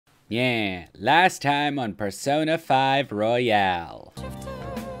Yeah, last time on Persona 5 Royale.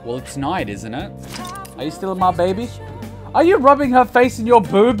 Well, it's night, isn't it? Are you still my baby? Are you rubbing her face in your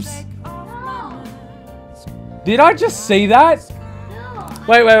boobs? No. Did I just see that? No.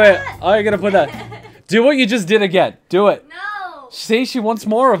 Wait. Oh, you're gonna put that. Do what you just did again. Do it. No. See, she wants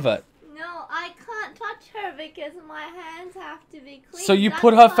more of it. No, I can't touch her because my hands have to be clean. So you That's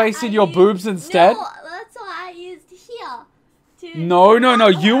put her why face I in your used- boobs instead? No, that's why I used here. No.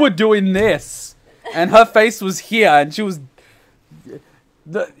 You were doing this. And her face was here and she was...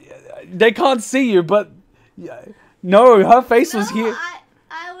 They can't see you, but... No, her face was here.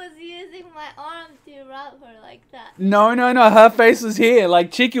 I was using my arm to rub her like that. No. Her face was here.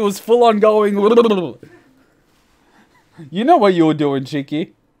 Like, Cheeky was full on going... You know what you were doing,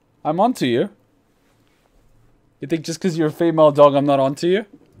 Cheeky. I'm onto you. You think just because you're a female dog, I'm not onto you?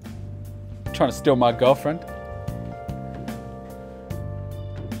 Trying to steal my girlfriend.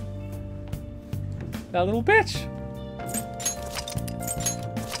 That little bitch.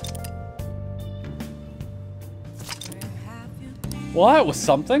 Well, that was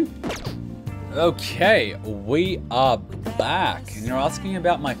something. Okay, we are back. And you're asking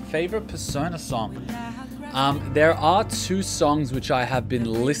about my favorite Persona song. There are two songs which I have been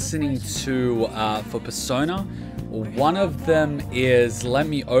listening to for Persona. One of them is, let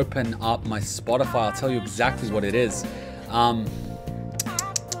me open up my Spotify. I'll tell you exactly what it is.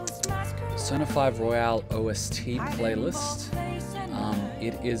 Persona 5 Royale OST playlist.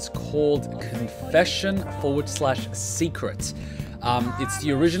 It is called Confession/Secret. It's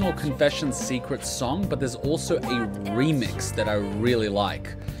the original Confession Secret song, but there's also a remix that I really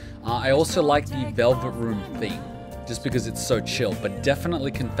like. I also like the Velvet Room theme, just because it's so chill, but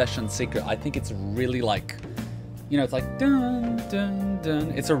definitely Confession Secret. I think it's really like, you know, it's like dun dun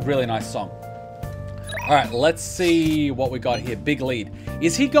dun. It's a really nice song. Alright, let's see what we got here. Big lead.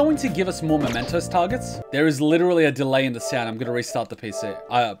 Is he going to give us more Mementos targets? There is literally a delay in the sound. I'm going to restart the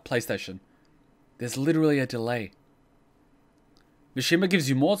PlayStation. There's literally a delay. Mishima gives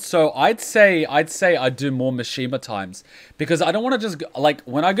you more, so I'd say I'd do more Mishima times, because I don't want to just, like,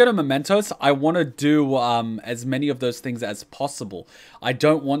 when I go to Mementos, I want to do as many of those things as possible. I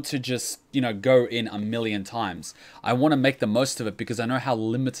don't want to just, you know, go in a million times. I want to make the most of it because I know how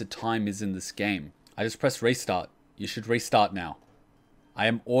limited time is in this game. I just pressed restart. You should restart now. I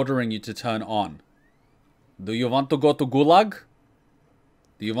am ordering you to turn on. Do you want to go to Gulag?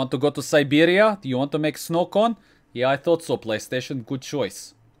 Do you want to go to Siberia? Do you want to make snow cone? Yeah, I thought so, PlayStation. Good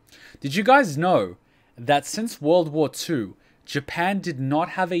choice. Did you guys know that since World War II, Japan did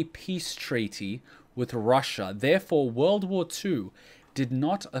not have a peace treaty with Russia? Therefore, World War II did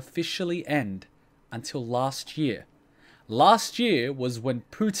not officially end until last year. Last year was when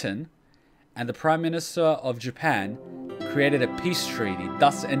Putin and the Prime Minister of Japan created a peace treaty,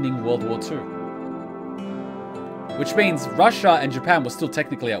 thus ending World War II. Which means Russia and Japan were still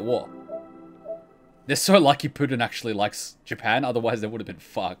technically at war. They're so lucky Putin actually likes Japan, otherwise they would have been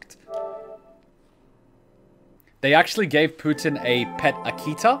fucked. They actually gave Putin a pet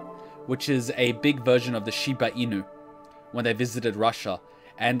Akita, which is a big version of the Shiba Inu, when they visited Russia.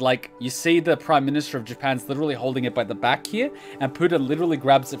 And like, you see the Prime Minister of Japan's literally holding it by the back here, and Putin literally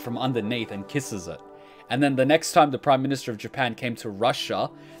grabs it from underneath and kisses it. And then the next time the Prime Minister of Japan came to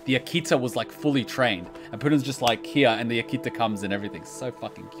Russia, the Akita was like fully trained. And Putin's just like here, and the Akita comes and everything. So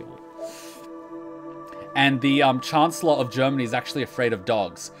fucking cute. And the Chancellor of Germany is actually afraid of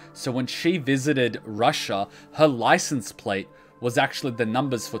dogs. So when she visited Russia, her license plate was actually the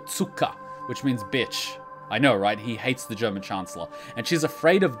numbers for Zuka, which means bitch. I know, right? He hates the German Chancellor. And she's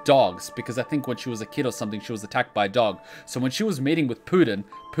afraid of dogs because I think when she was a kid or something, she was attacked by a dog. So when she was meeting with Putin,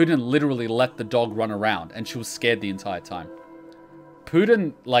 Putin literally let the dog run around and she was scared the entire time.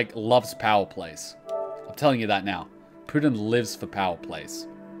 Putin, like, loves power plays. I'm telling you that now. Putin lives for power plays.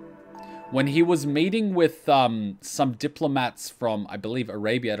 When he was meeting with some diplomats from, I believe,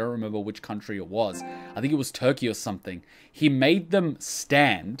 Arabia, I don't remember which country it was. I think it was Turkey or something. He made them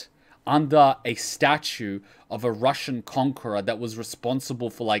stand under a statue of a Russian conqueror that was responsible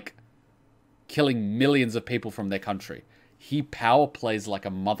for, like, killing millions of people from their country. He power plays like a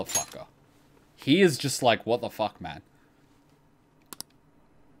motherfucker. He is just like, what the fuck, man?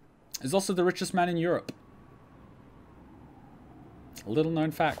 He's also the richest man in Europe. A little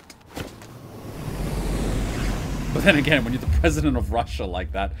known fact. But then again, when you're the president of Russia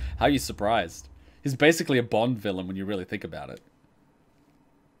like that, how are you surprised? He's basically a Bond villain when you really think about it.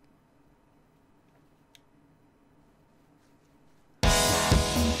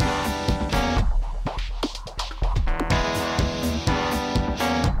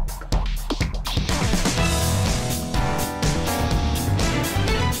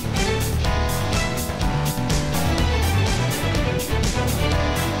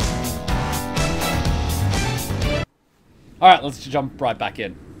 Alright, let's jump right back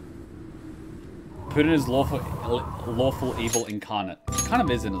in. Putin is lawful evil incarnate. It kind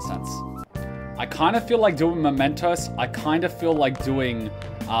of is in a sense. I kind of feel like doing mementos. I kind of feel like doing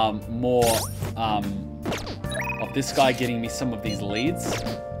more of this guy getting me some of these leads.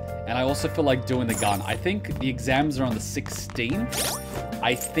 And I also feel like doing the gun. I think the exams are on the 16th.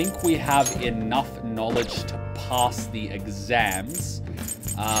 I think we have enough knowledge to pass the exams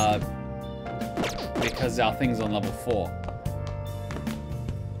because our thing's on level 4.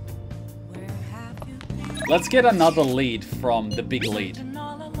 Let's get another lead from the big lead.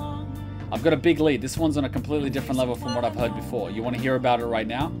 I've got a big lead. This one's on a completely different level from what I've heard before. You want to hear about it right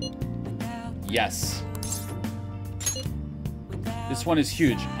now? Yes. This one is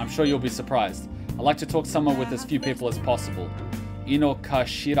huge. I'm sure you'll be surprised. I like to talk somewhere with as few people as possible.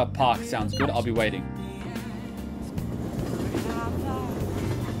 Inokashira Park sounds good. I'll be waiting.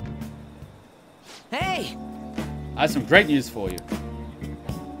 Hey! I have some great news for you.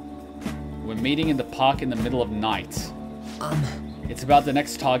 We're meeting in the park in the middle of night. It's about the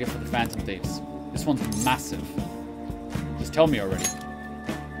next target for the Phantom Thieves. This one's massive. Just tell me already.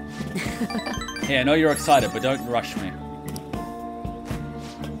 Hey, I know you're excited, but don't rush me.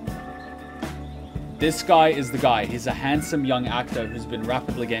 This guy is the guy. He's a handsome young actor who's been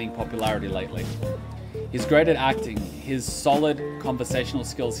rapidly gaining popularity lately. He's great at acting. His solid conversational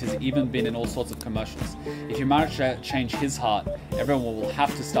skills. He's even been in all sorts of commercials. If you manage to change his heart, everyone will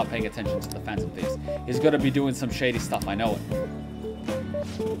have to start paying attention to the Phantom Thieves. He's got to be doing some shady stuff, I know it.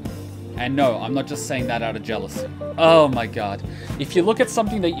 And no, I'm not just saying that out of jealousy. Oh my god. If you look at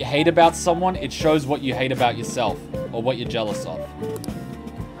something that you hate about someone, it shows what you hate about yourself, or what you're jealous of.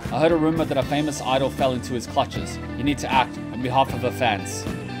 I heard a rumor that a famous idol fell into his clutches. You need to act on behalf of the fans.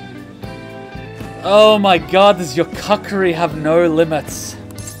 Oh my god, does your cuckery have no limits?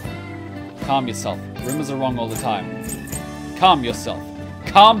 Calm yourself. Rumors are wrong all the time. Calm yourself.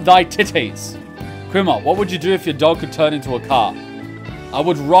 Calm thy titties. Kuma, what would you do if your dog could turn into a car? I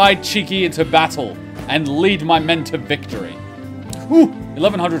would ride Cheeky into battle and lead my men to victory. Whew,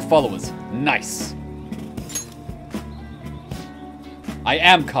 1,100 followers. Nice. I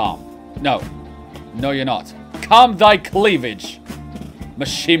am calm. No. No, you're not. Calm thy cleavage,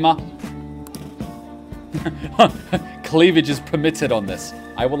 Mishima. Cleavage is permitted on this.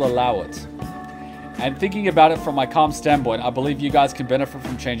 I will allow it. And thinking about it from my calm standpoint, I believe you guys can benefit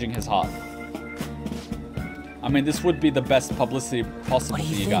from changing his heart. I mean, this would be the best publicity possible for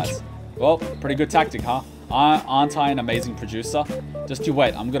you guys. Well, pretty good tactic, huh? Aren't I an amazing producer? Just you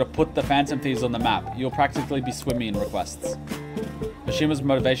wait, I'm gonna put the Phantom Thieves on the map. You'll practically be swimming in requests. Mishima's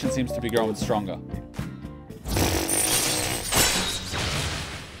motivation seems to be growing stronger.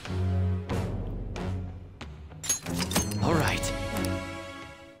 Alright.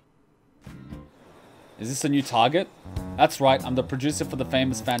 Is this a new target? That's right, I'm the producer for the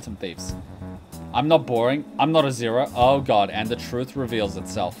famous Phantom Thieves. I'm not boring, I'm not a zero. Oh god, and the truth reveals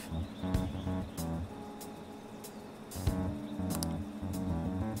itself.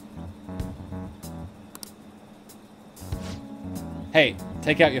 Hey,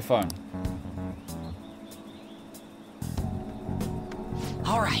 take out your phone.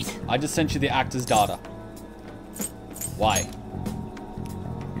 Alright. I just sent you the actor's data. Why?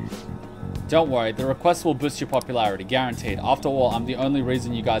 Don't worry, the request will boost your popularity, guaranteed. After all, I'm the only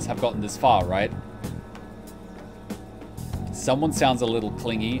reason you guys have gotten this far, right? Someone sounds a little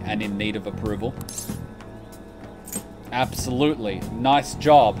clingy and in need of approval. Absolutely. Nice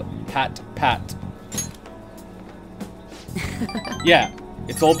job. Pat, pat. Yeah,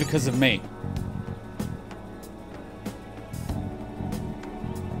 it's all because of me.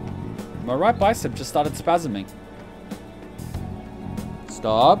 My right bicep just started spasming.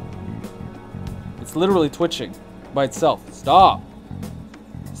 Stop. It's literally twitching by itself. Stop.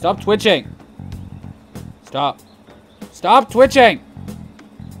 Stop twitching. Stop. Stop twitching.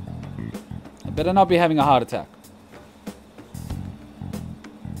 I better not be having a heart attack.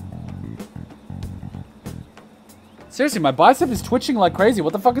 Seriously, my bicep is twitching like crazy.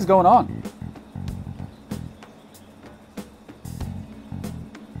 What the fuck is going on?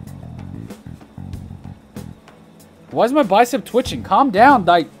 Why is my bicep twitching? Calm down,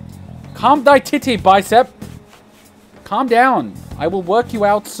 calm thy titty, bicep. Calm down. I will work you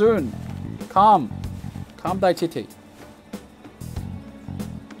out soon. Calm. Calm thy titty.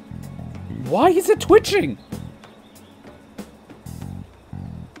 Why is it twitching?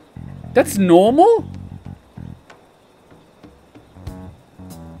 That's normal?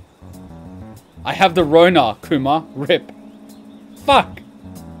 I have the Rona, Kuma. Rip. Fuck.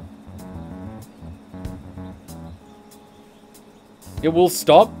 It will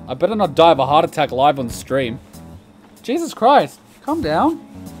stop. I better not die of a heart attack live on stream. Jesus Christ. Calm down.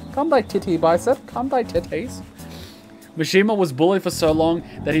 Calm thy titty bicep. Calm thy titties. Mishima was bullied for so long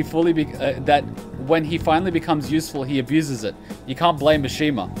that that when he finally becomes useful, he abuses it. You can't blame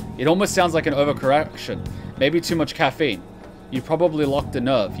Mishima. It almost sounds like an overcorrection. Maybe too much caffeine. You probably locked a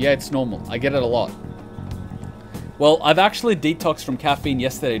nerve. Yeah, it's normal. I get it a lot. Well, I've actually detoxed from caffeine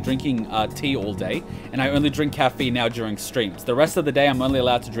yesterday, drinking tea all day, and I only drink caffeine now during streams. The rest of the day, I'm only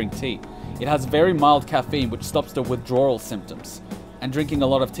allowed to drink tea. It has very mild caffeine, which stops the withdrawal symptoms. And drinking a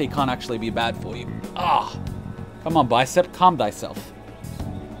lot of tea can't actually be bad for you. Ah! Come on, bicep, calm thyself.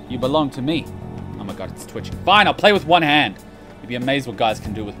 You belong to me. Oh my god, it's twitching. Fine, I'll play with one hand. You'd be amazed what guys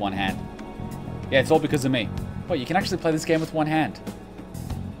can do with one hand. Yeah, it's all because of me. Well, you can actually play this game with one hand.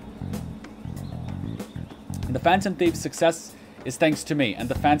 And the Phantom Thieves' success is thanks to me, and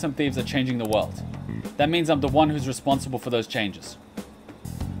the Phantom Thieves are changing the world. That means I'm the one who's responsible for those changes.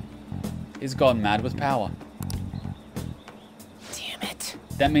 He's gone mad with power. Damn it.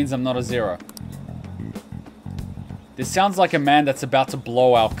 That means I'm not a zero. This sounds like a man that's about to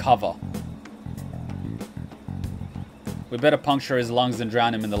blow our cover. We better puncture his lungs and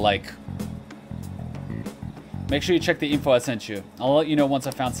drown him in the lake. Make sure you check the info I sent you. I'll let you know once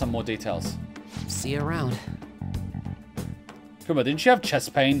I found some more details. See you around. Kuma, didn't you have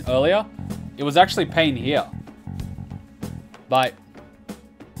chest pain earlier? It was actually pain here. Bye.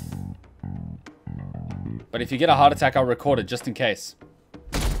 But if you get a heart attack, I'll record it just in case.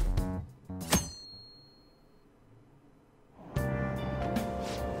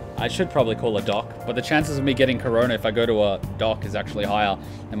 I should probably call a doc, but the chances of me getting corona if I go to a doc is actually higher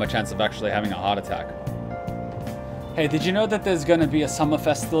than my chance of actually having a heart attack. Hey, did you know that there's gonna be a summer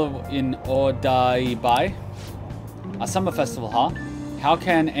festival in Odaibai? A summer festival, huh? How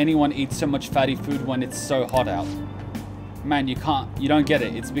can anyone eat so much fatty food when it's so hot out? Man, you don't get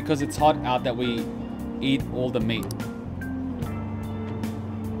it. It's because it's hot out that we eat all the meat.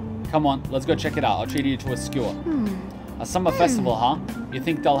 Come on, let's go check it out. I'll treat you to a skewer. A summer festival, huh? You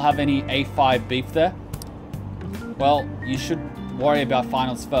think they'll have any A5 beef there? Well, you should worry about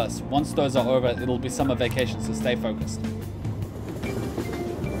finals first. Once those are over, it'll be summer vacation, so stay focused.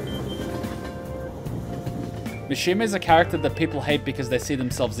 Mishima is a character that people hate because they see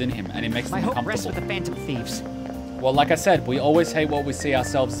themselves in him, and it makes them My hope uncomfortable. rests with the Phantom Thieves. Well, like I said, we always hate what we see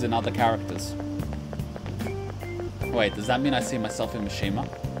ourselves in other characters. Wait, does that mean I see myself in Mishima?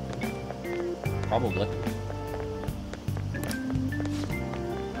 Probably.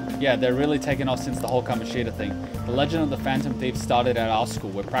 Yeah, they're really taken off since the whole Kamoshida thing. The legend of the Phantom Thieves started at our school.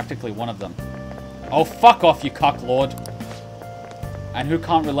 We're practically one of them. Oh, fuck off, you cocklord. And who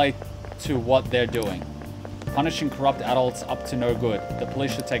can't relate to what they're doing? Punishing corrupt adults up to no good. The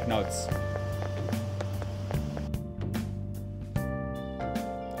police should take notes.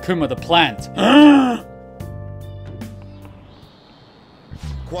 Kuma the plant.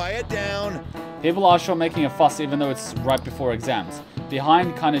 Quiet down. People are sure making a fuss even though it's right before exams.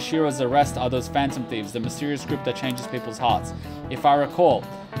 Behind Kaneshira's arrest are those Phantom Thieves, the mysterious group that changes people's hearts. If I recall,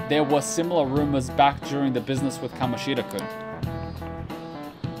 there were similar rumors back during the business with Kamoshida-kun.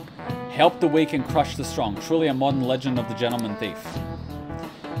 Help the weak and crush the strong. Truly a modern legend of the gentleman thief.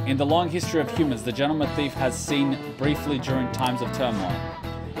 In the long history of humans, the gentleman thief has seen briefly during times of turmoil.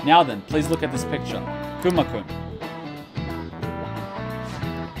 Now then, please look at this picture. Kuma-kun.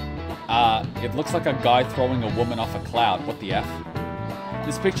 It looks like a guy throwing a woman off a cloud. What the F?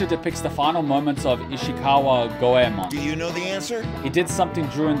 This picture depicts the final moments of Ishikawa Goemon. Do you know the answer? He did something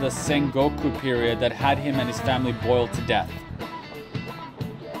during the Sengoku period that had him and his family boiled to death.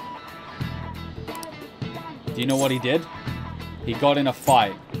 Do you know what he did? He got in a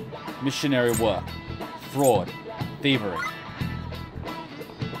fight. Missionary work. Fraud. Thievery.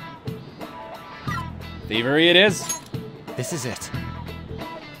 Thievery it is. This is it.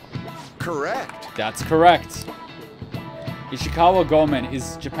 Correct. That's correct. Ishikawa Goemon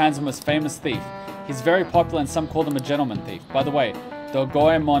is Japan's most famous thief. He's very popular and some call him a gentleman thief. By the way, the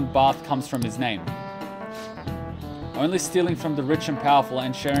Goemon bath comes from his name. Only stealing from the rich and powerful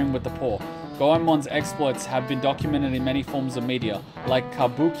and sharing with the poor. Goemon's exploits have been documented in many forms of media, like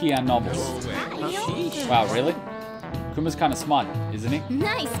kabuki and novels. Wow, really? Kuma's kind of smart, isn't he?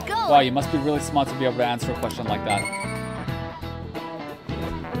 Nice go. Wow, you must be really smart to be able to answer a question like that.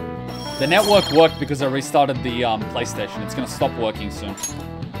 The network worked because I restarted the PlayStation. It's going to stop working soon.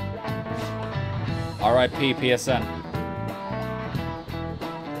 RIP PSN.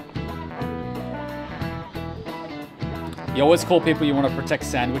 You always call people you want to protect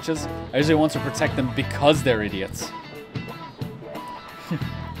sandwiches. I usually want to protect them because they're idiots.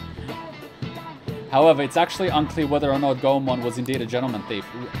 However, it's actually unclear whether or not Goemon was indeed a gentleman thief.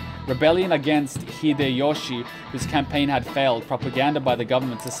 Rebellion against Hideyoshi, whose campaign had failed, propaganda by the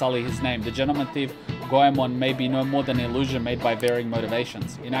government to sully his name. The gentleman thief Goemon may be no more than an illusion made by varying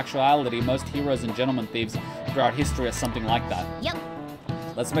motivations. In actuality, most heroes and gentleman thieves throughout history are something like that. Yep.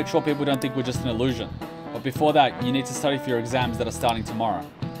 Let's make sure people don't think we're just an illusion. But before that, you need to study for your exams that are starting tomorrow.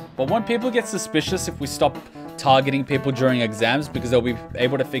 But won't people get suspicious if we stop targeting people during exams because they'll be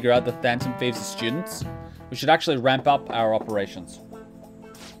able to figure out the Phantom Thieves are students? We should actually ramp up our operations.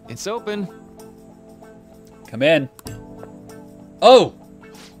 It's open. Come in. Oh!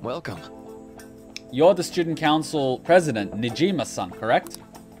 Welcome. You're the student council president, Nijima-san, correct?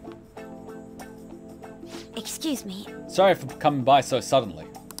 Excuse me. Sorry for coming by so suddenly.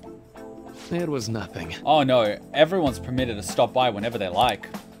 It was nothing. Oh no, everyone's permitted to stop by whenever they like.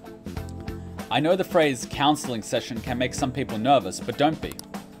 I know the phrase counseling session can make some people nervous, but don't be.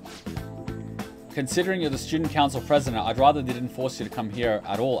 Considering you're the student council president, I'd rather they didn't force you to come here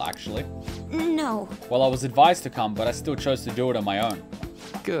at all, actually. No. Well, I was advised to come, but I still chose to do it on my own.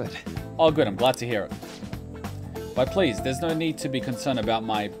 Good. Oh good, I'm glad to hear it. But please, there's no need to be concerned about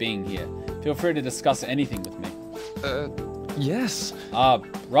my being here. Feel free to discuss anything with me. Yes.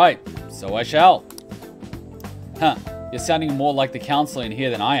 Right. So I shall. Huh. You're sounding more like the counselor in here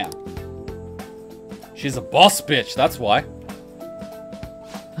than I am. She's a boss bitch, that's why.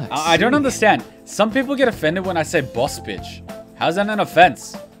 I don't understand. Some people get offended when I say boss bitch. How's that an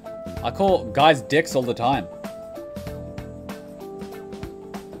offense? I call guys dicks all the time.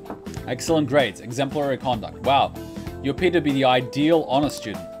 Excellent grades. Exemplary conduct. Wow. You appear to be the ideal honor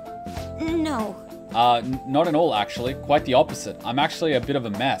student. No. Not at all, actually. Quite the opposite. I'm actually a bit of a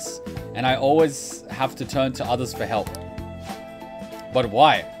mess, and I always have to turn to others for help. But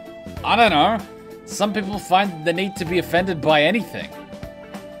why? I don't know. Some people find the need to be offended by anything.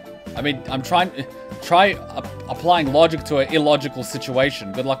 I mean, I'm try applying logic to an illogical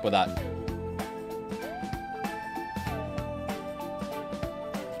situation. Good luck with that.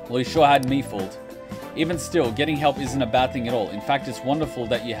 Well, you sure had me fooled. Even still, getting help isn't a bad thing at all. In fact, it's wonderful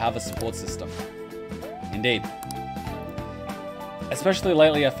that you have a support system. Indeed. Especially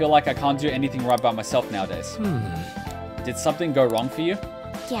lately, I feel like I can't do anything right by myself nowadays. Did something go wrong for you?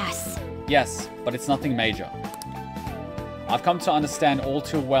 Yes. Yes, but it's nothing major. I've come to understand all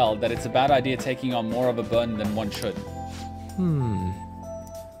too well that it's a bad idea taking on more of a burden than one should.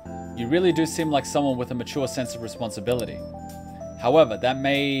 You really do seem like someone with a mature sense of responsibility. However, that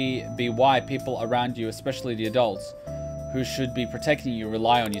may be why people around you, especially the adults, who should be protecting you,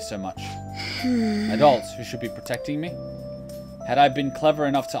 rely on you so much. Adults who should be protecting me? Had I been clever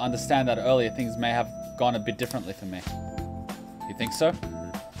enough to understand that earlier, things may have gone a bit differently for me. You think so?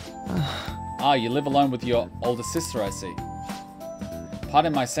 You live alone with your older sister, I see.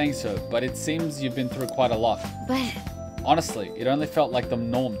 Pardon my saying so, but it seems you've been through quite a lot. But... Honestly, it only felt like the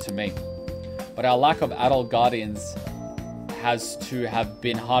norm to me. But our lack of adult guardians has to have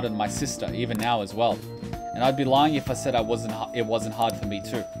been hard on my sister, even now as well. And I'd be lying if I said it wasn't hard for me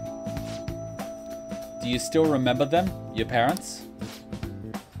too. Do you still remember them? Your parents?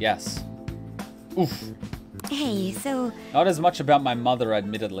 Yes. Oof. Hey, so... Not as much about my mother,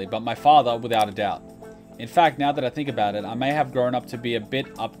 admittedly, but my father, without a doubt. In fact, now that I think about it, I may have grown up to be a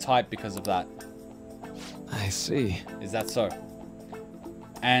bit uptight because of that. I see. Is that so?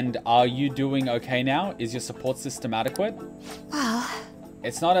 And are you doing okay now? Is your support system adequate? Well...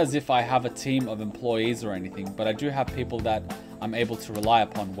 It's not as if I have a team of employees or anything, but I do have people that I'm able to rely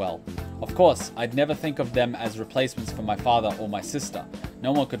upon well. Of course, I'd never think of them as replacements for my father or my sister.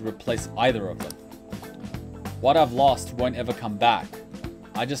 No one could replace either of them. What I've lost won't ever come back.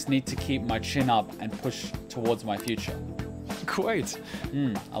 I just need to keep my chin up and push towards my future. Quite.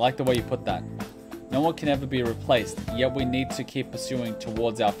 I like the way you put that. No one can ever be replaced, yet we need to keep pursuing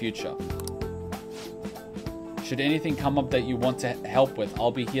towards our future. Should anything come up that you want to help with,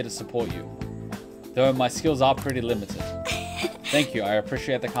 I'll be here to support you. Though my skills are pretty limited. Thank you, I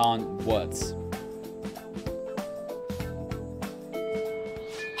appreciate the kind words.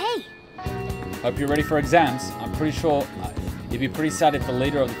 Hey! Hope you're ready for exams. I'm pretty sure you'd be pretty sad if the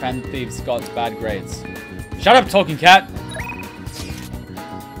leader of the Phantom Thieves got bad grades. Shut up, talking cat!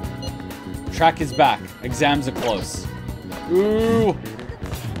 Track is back. Exams are close. Ooh!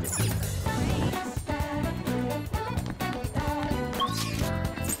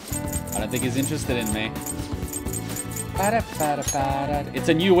 I don't think he's interested in me. It's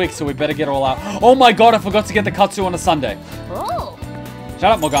a new week, so we better get all out. Oh my god, I forgot to get the katsu on a Sunday. Oh!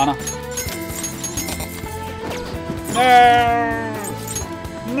 Shut up, Morgana. No!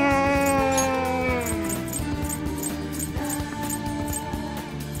 No!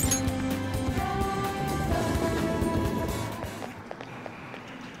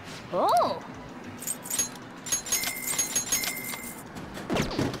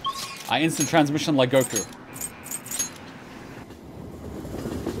 I instant transmission like Goku.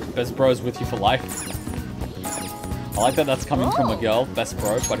 Best bro is with you for life. I like that that's coming from a girl, best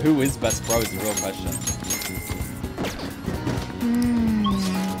bro, but who is best bro is the real question.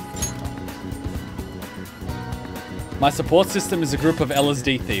 My support system is a group of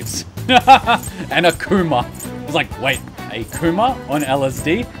LSD thieves. And a Kuma. It's like, wait, a Kuma on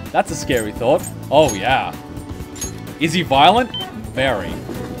LSD? That's a scary thought. Oh yeah. Is he violent? Very.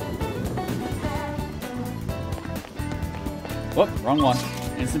 Whoop, wrong one.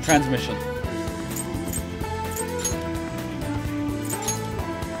 Instant transmission.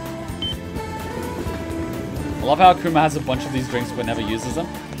 I love how Kuma has a bunch of these drinks but never uses them.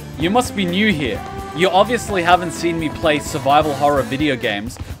 You must be new here. You obviously haven't seen me play survival horror video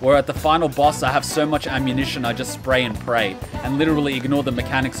games where at the final boss I have so much ammunition I just spray and pray and literally ignore the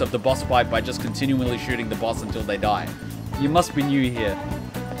mechanics of the boss fight by just continually shooting the boss until they die. You must be new here.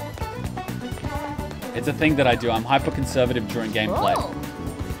 It's a thing that I do. I'm hyper-conservative during gameplay.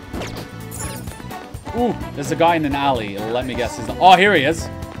 Ooh, there's a guy in an alley. Let me guess. Oh, here he is.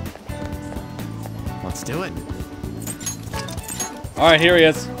 Let's do it. All right, here he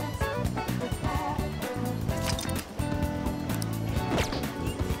is.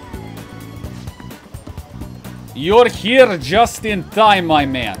 You're here just in time, my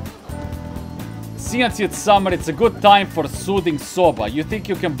man. Since it's summer, it's a good time for soothing soba. You think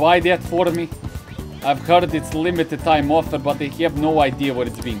you can buy that for me? I've heard it's limited time offer, but they have no idea where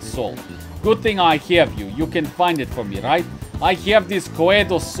it's being sold. Good thing I have you. You can find it for me, right? I have this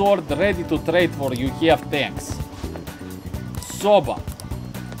Koedo sword ready to trade for you. Have thanks. Soba.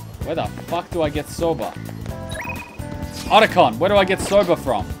 Where the fuck do I get soba? Otacon, where do I get soba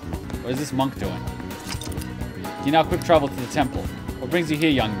from? What is this monk doing? You now quick travel to the temple. What brings you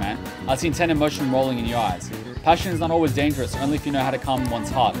here, young man? I see intent and emotion rolling in your eyes. Passion is not always dangerous, only if you know how to calm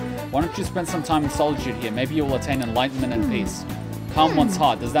one's heart. Why don't you spend some time in solitude here? Maybe you will attain enlightenment and peace. Calm one's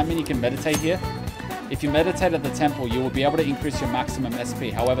heart. Does that mean you can meditate here? If you meditate at the temple, you will be able to increase your maximum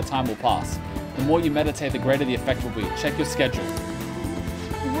SP, however time will pass. The more you meditate, the greater the effect will be. Check your schedule.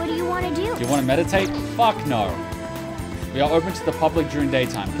 What do you want to do? Do you want to meditate? Fuck no. We are open to the public during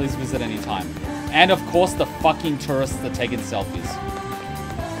daytime. Please visit anytime. And of course, the fucking tourists that taking selfies.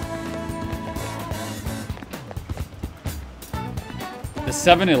 The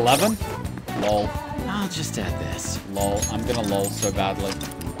 7-Eleven? Lol. I'll just add this. Lol. I'm gonna lol so badly.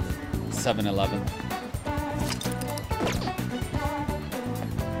 7-Eleven.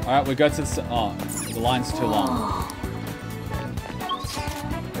 Alright, we go to the... Oh, the line's too long.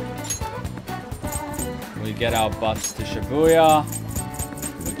 We get our butts to Shibuya.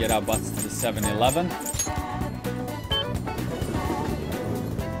 We get our butts to the 7-Eleven.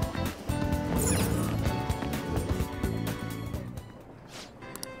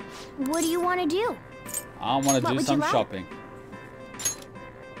 What do you want to do? I want to do some shopping.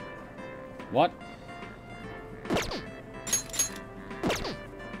 What?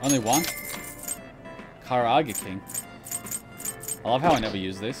 Only one? Karaage King. I love how I never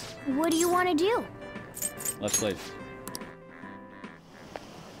use this. What do you want to do? Let's leave.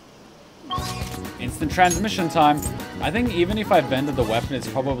 Instant transmission time. I think even if I vended the weapon, it's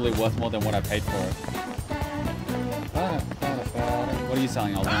probably worth more than what I paid for it. What are you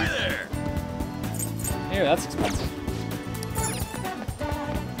selling, old man? Hi there. Ew, that's expensive.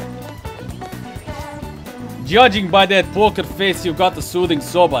 Judging by that poker face, you got the soothing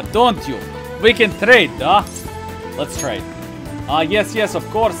soba, don't you? We can trade, huh? Let's trade. Yes, of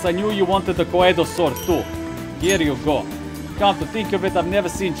course. I knew you wanted the Koedo sword too. Here you go. Come to think of it, I've never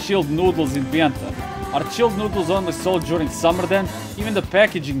seen chilled noodles in winter. Are chilled noodles only sold during summer then? Even the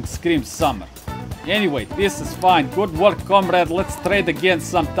packaging screams summer. Anyway, this is fine. Good work, comrade. Let's trade again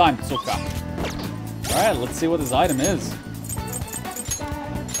sometime, Tsuka. Alright, let's see what this item is.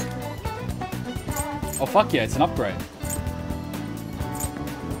 Oh, fuck yeah, it's an upgrade.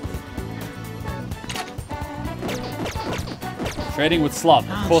 Trading with Slav.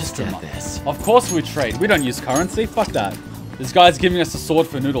 Of course, this. Of course we trade. We don't use currency. Fuck that. This guy's giving us a sword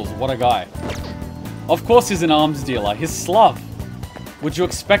for noodles. What a guy. Of course he's an arms dealer. He's Slav. Would you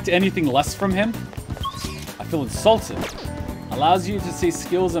expect anything less from him? I feel insulted. Allows you to see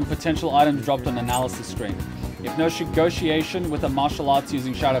skills and potential items dropped on analysis screen. If no negotiation with a martial arts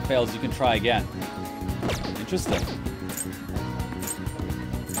using shadow fails, you can try again. Interesting.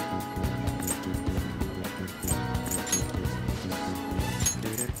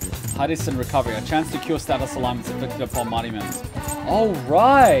 Hadis and recovery. A chance to cure status alignments inflicted upon Marty members. Oh,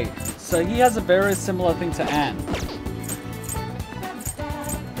 right. So he has a very similar thing to Anne.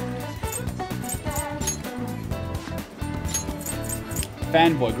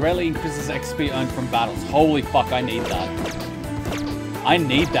 fanboy. Greatly increases XP earned from battles. Holy fuck, I need that. I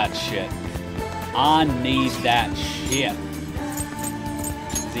need that shit. I need that shit.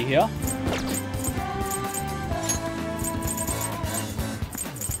 Is he here?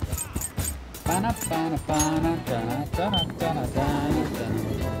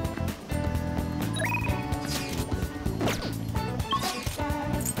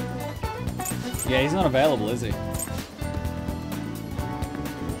 Yeah, he's not available, is he?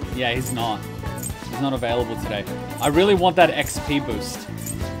 Yeah, he's not. He's not available today. I really want that XP boost.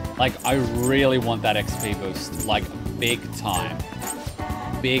 Like, I really want that XP boost. Like, big time.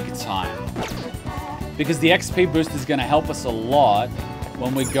 Big time. Because the XP boost is going to help us a lot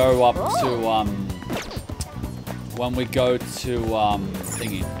when we go up to,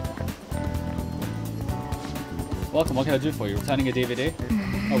 thingy. Welcome, what can I do for you? Returning a DVD?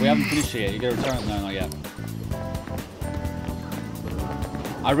 Oh, we haven't finished it yet. You gotta return it? No, not yet.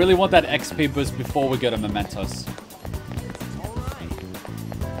 I really want that XP boost before we go to Mementos.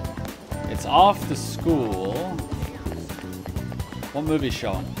 It's after school. What movie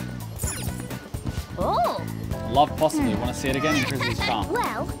showing? Oh. Love Possibly. Want to see it again? Increases his charm.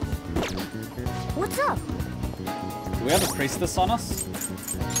 Well, what's up? Do we have a priestess on us?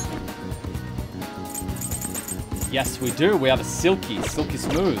 Yes, we do. We have a Silky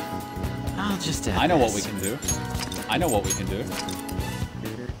Smooth. I'll just add I know what we this. can do. I know what we can do.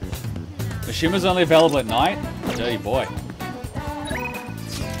 Mishima's only available at night? Dirty boy.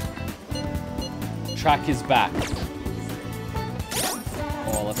 Track is back.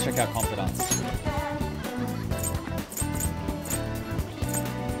 Oh, let's check out Confidants.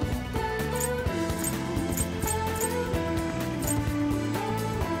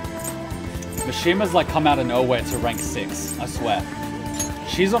 Mishima's like come out of nowhere to rank 6, I swear.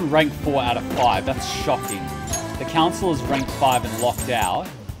 She's on rank 4 out of 5, that's shocking. The council is ranked 5 and locked out.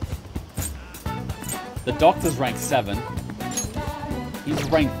 The doctor's ranked 7. He's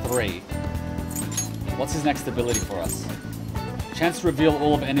ranked 3. What's his next ability for us? Chance to reveal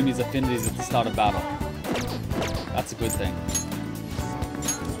all of enemies' affinities at the start of battle. That's a good thing.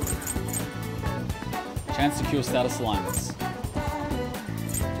 Chance to cure status alignments.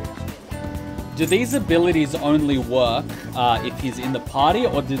 Do these abilities only work if he's in the party,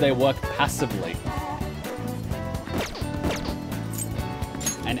 or do they work passively?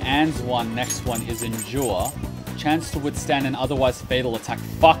 And Anne's next one is Endure. Chance to withstand an otherwise fatal attack.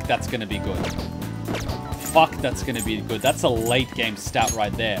 Fuck, that's gonna be good. Fuck, that's gonna be good. That's a late game stat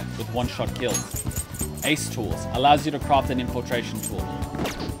right there, with one-shot kills. Ace Tools. Allows you to craft an infiltration tool.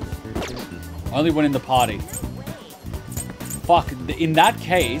 Only when in the party. Fuck, in that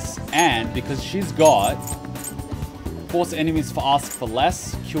case, and because she's got force enemies to ask for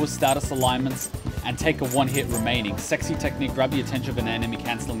less, cure status alignments, and take a one-hit remaining. Sexy technique, grab the attention of an enemy,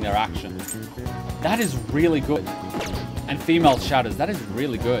 cancelling their action. That is really good. And female shatters, that is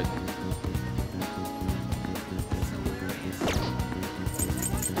really good.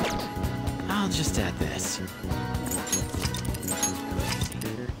 I'll just add this.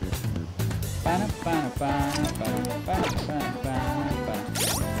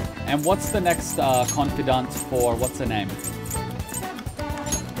 And what's the next confidant for, what's her name?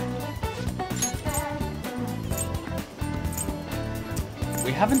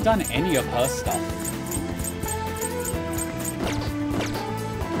 We haven't done any of her stuff.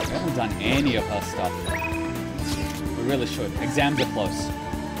 We haven't done any of her stuff. We really should. Exams are close.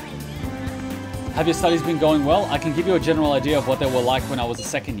 Have your studies been going well? I can give you a general idea of what they were like when I was a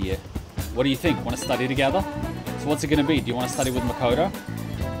second year. What do you think? Want to study together? So what's it going to be? Do you want to study with Makoto?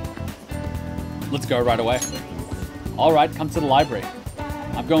 Let's go right away. Alright, come to the library.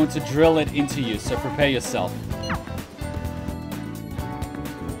 I'm going to drill it into you, so prepare yourself.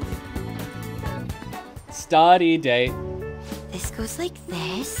 Study date. This goes like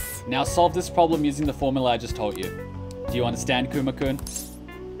this. Now solve this problem using the formula I just told you. Do you understand, Kuma-kun?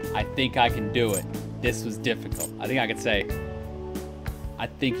 I think I can do it. This was difficult. I think I could say, I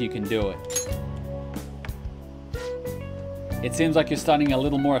think you can do it. It seems like you're studying a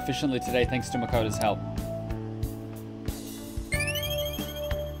little more efficiently today thanks to Makoto's help.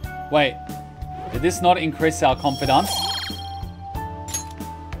 Wait, did this not increase our confidence?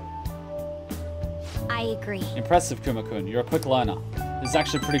 I agree. Impressive, Kuma-kun. You're a quick learner. This is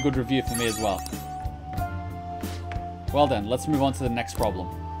actually a pretty good review for me as well. Well then, let's move on to the next problem.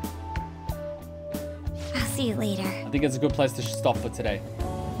 I'll see you later. I think it's a good place to stop for today.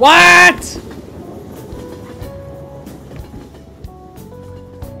 What?!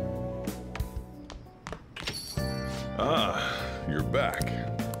 Ah, you're back.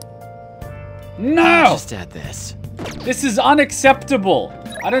 I'll No! just add this. This is unacceptable.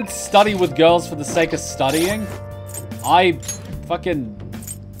 I don't study with girls for the sake of studying. I fucking...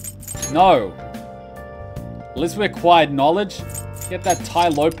 No. At least we acquired knowledge. Get that Ty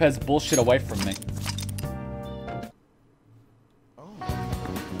Lopez bullshit away from me.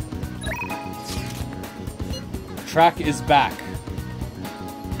 Track is back.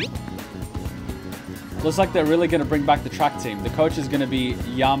 Looks like they're really going to bring back the track team. The coach is going to be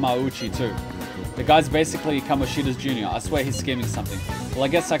Yamauchi too. The guy's basically Kamoshida's junior. I swear he's scheming something. Well, I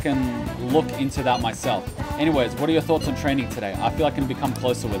guess I can look into that myself. Anyways, what are your thoughts on training today? I feel I can become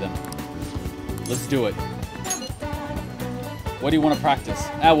closer with him. Let's do it. What do you want to practice?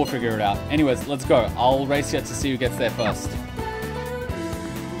 We'll figure it out. Anyways, let's go. I'll race you to see who gets there first.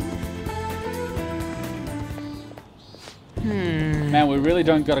 Man, we really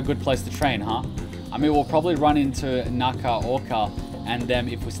don't got a good place to train, huh? I mean, we'll probably run into Nakaoka and them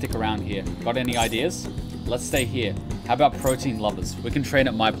if we stick around here. Got any ideas? Let's stay here. How about protein lovers? We can train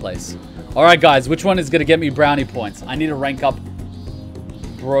at my place. Alright guys, which one is going to get me brownie points? I need to rank up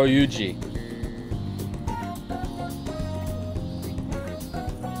Broyuji.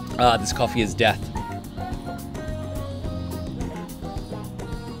 This coffee is death.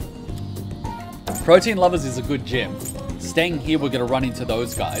 Protein lovers is a good gym. Staying here, we're going to run into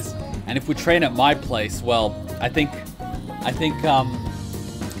those guys. And if we train at my place, well, I think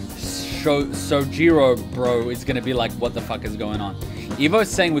Sojiro bro is going to be like, what the fuck is going on? Evo's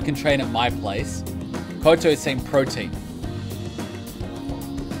saying we can train at my place. Koto is saying protein.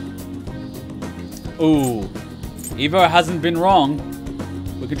 Ooh. Evo hasn't been wrong.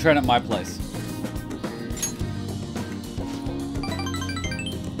 We can train at my place.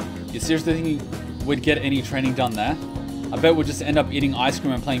 You seriously think we'd get any training done there? I bet we'll just end up eating ice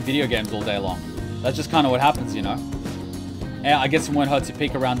cream and playing video games all day long. That's just kind of what happens, you know? Yeah, I guess it won't hurt to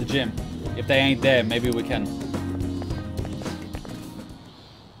peek around the gym. If they ain't there, maybe we can...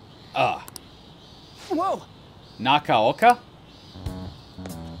 Whoa! Nakaoka?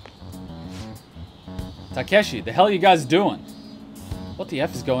 Takeshi, the hell are you guys doing? What the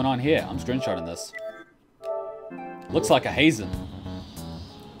F is going on here? I'm screenshotting this. Looks like a hazen.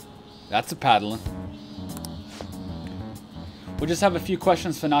 That's a paddling. We just have a few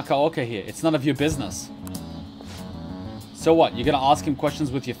questions for Nakaoka here. It's none of your business. So what? You're gonna ask him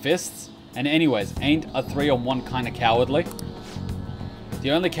questions with your fists? And anyways, ain't a 3-on-1 kind of cowardly?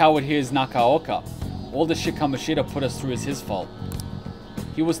 The only coward here is Nakaoka. All the shit Kamoshida put us through is his fault.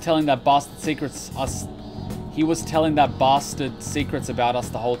 He was telling that bastard secrets about us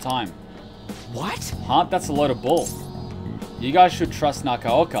the whole time. What? Huh? That's a load of bull. You guys should trust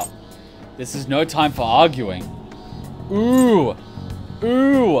Nakaoka. This is no time for arguing. Ooh.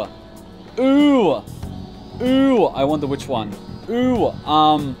 Ooh. Ooh. Ooh. I wonder which one. Ooh.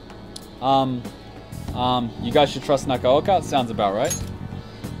 You guys should trust Nakaoka? Sounds about right.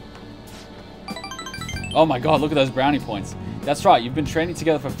 Oh my god, look at those brownie points. That's right, you've been training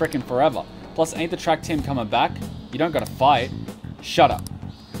together for frickin' forever. Plus, ain't the track team coming back? You don't gotta fight. Shut up.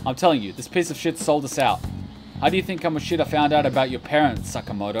 I'm telling you, this piece of shit sold us out. How do you think Kamoshida found out about your parents,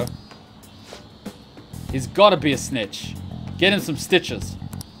 Sakamoto? He's gotta be a snitch. Get him some stitches.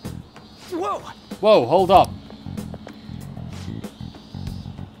 Whoa! Whoa, hold up.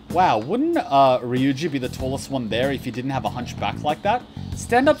 Wow, wouldn't Ryuji be the tallest one there if he didn't have a hunchback like that?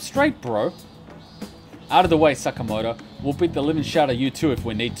 Stand up straight, bro. Out of the way, Sakamoto. We'll beat the living shit out of you too if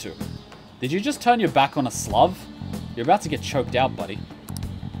we need to. Did you just turn your back on a slug? You're about to get choked out, buddy.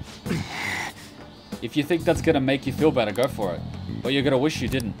 If you think that's gonna make you feel better, go for it. But you're gonna wish you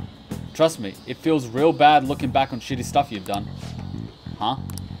didn't. Trust me, it feels real bad looking back on shitty stuff you've done. Huh?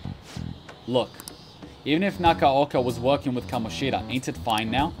 Look, even if Nakaoka was working with Kamoshida, ain't it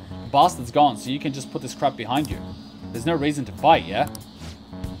fine now? The bastard's gone, so you can just put this crap behind you. There's no reason to fight, yeah?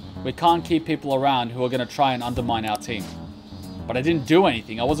 We can't keep people around who are gonna try and undermine our team. But I didn't do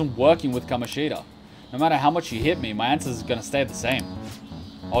anything, I wasn't working with Kamoshida. No matter how much you hit me, my answer is gonna stay the same.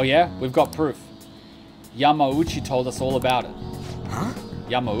 Oh yeah? We've got proof. Yamauchi told us all about it. Huh?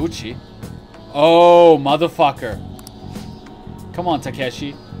 Yamauchi? Oh, motherfucker. Come on,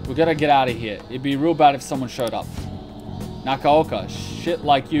 Takeshi. We gotta get out of here. It'd be real bad if someone showed up. Nakaoka, shit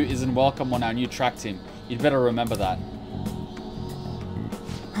like you isn't welcome on our new track team. You'd better remember that.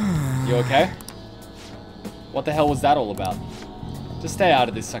 You okay? What the hell was that all about? Just stay out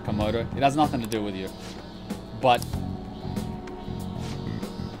of this, Sakamoto. It has nothing to do with you. But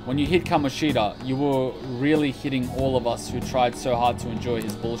when you hit Kamoshida, you were really hitting all of us who tried so hard to enjoy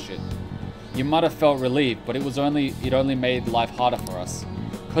his bullshit. You might have felt relieved, but it only made life harder for us.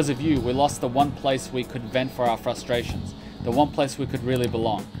 Because of you, we lost the one place we could vent for our frustrations. The one place we could really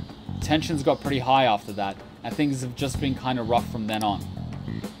belong. Tensions got pretty high after that, and things have just been kind of rough from then on.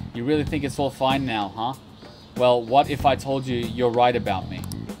 You really think it's all fine now, huh? Well, what if I told you you're right about me?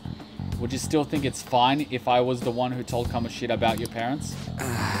 Would you still think it's fine if I was the one who told Kamoshida about your parents?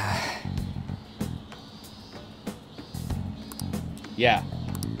 Yeah.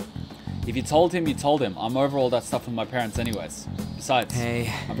 If you told him, you told him. I'm over all that stuff with my parents anyways. Besides,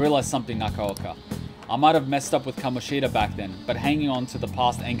 Hey. I've realized something, Nakaoka. I might have messed up with Kamoshida back then, but hanging on to the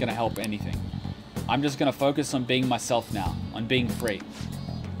past ain't gonna help anything. I'm just gonna focus on being myself now, on being free.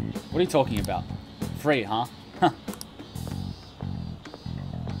 What are you talking about? Free, huh?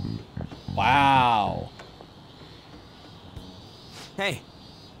 Wow. Hey.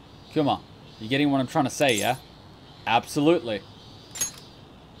 Kuma, you getting what I'm trying to say, yeah? Absolutely.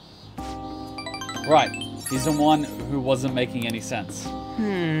 Right, he's the one who wasn't making any sense.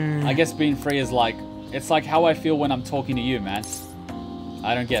 I guess being free is like, it's like how I feel when I'm talking to you, man.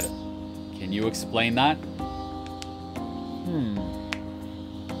 I don't get it. Can you explain that?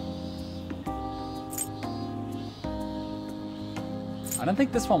 I don't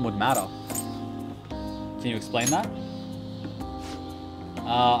think this one would matter. Can you explain that?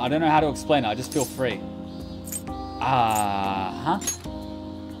 I don't know how to explain it. I just feel free. Huh?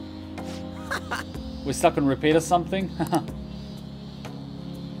 We're stuck on repeat or something?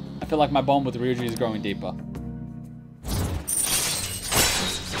 I feel like my bond with Ryuji is growing deeper.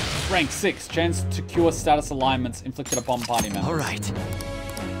 Rank 6. Chance to cure status alignments inflicted upon party members. Alright.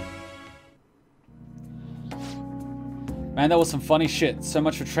 Man, that was some funny shit. So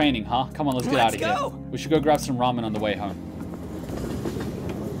much for training, huh? Come on, let's get out of Let's go. here. We should go grab some ramen on the way home.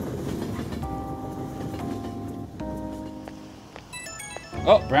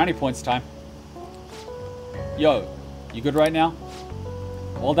 Oh, brownie points time. Yo, you good right now?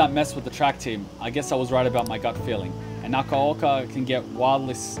 All that mess with the track team, I guess I was right about my gut feeling. And Nakaoka can get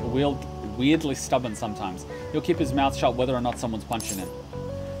weirdly stubborn sometimes. He'll keep his mouth shut whether or not someone's punching him.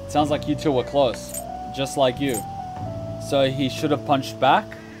 Sounds like you two were close. Just like you. So he should have punched back?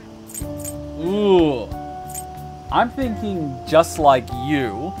 Ooh. I'm thinking just like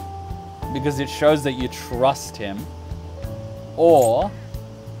you, because it shows that you trust him. Or,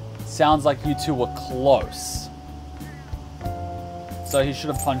 sounds like you two were close. So he should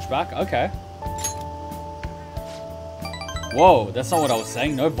have punched back? Okay. Whoa, that's not what I was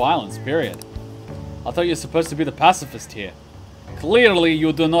saying. No violence, period. I thought you were supposed to be the pacifist here. Clearly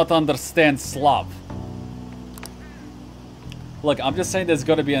you do not understand Slav. Look, I'm just saying there's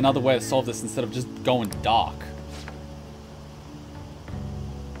got to be another way to solve this instead of just going dark.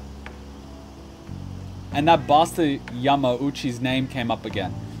 And that bastard Yamauchi's name came up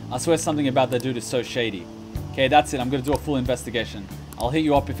again. I swear something about that dude is so shady. Okay, that's it. I'm going to do a full investigation. I'll hit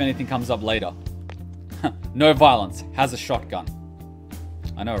you up if anything comes up later. No violence. Has a shotgun.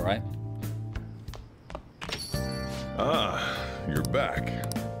 I know, right? Ah, you're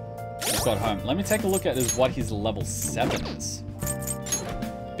back. Just got home. Let me take a look at what his level 7 is.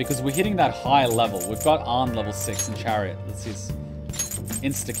 Because we're hitting that high level. We've got Arn level 6 and Chariot. That's his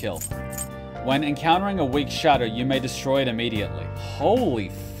insta-kill. When encountering a weak shadow, you may destroy it immediately. Holy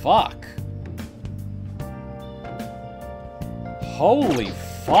fuck. Holy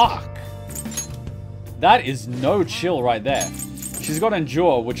fuck. That is no chill right there. She's got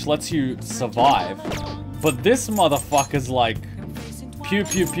Endure, which lets you survive. But this motherfucker's like... Pew,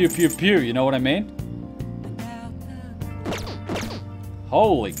 pew, pew, pew, pew. You know what I mean?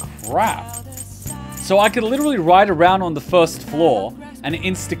 Holy crap. So I could literally ride around on the first floor and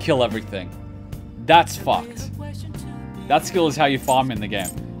insta-kill everything. That's fucked. That skill is how you farm in the game.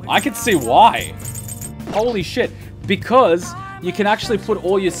 I could see why. Holy shit. Because you can actually put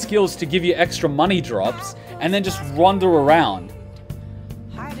all your skills to give you extra money drops and then just wander around.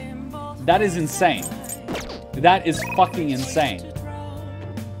 That is insane. That is fucking insane.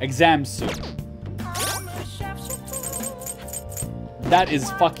 Exam soon. That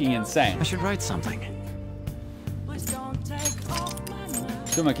is fucking insane. I should write something.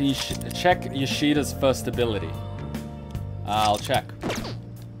 Kuma, can you check Yoshida's first ability? I'll check.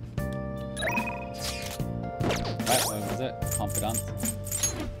 Right, where was it? Confidant.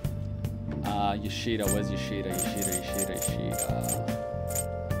 Yoshida, where's Yoshida?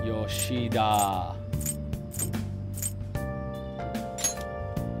 Yoshida.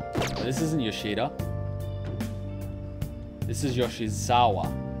 This isn't Yoshida. This is Yoshizawa.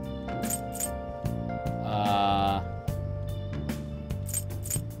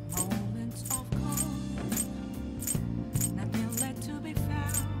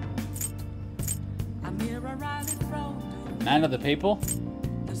 Man of the people?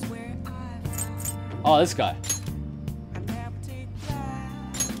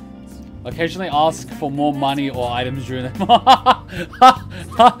 Occasionally ask for more money or items during the...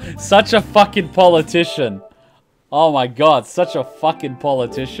 Such a fucking politician. Oh my god, such a fucking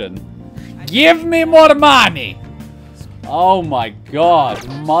politician. Give me more money! Oh my god,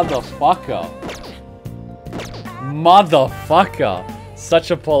 motherfucker. Motherfucker.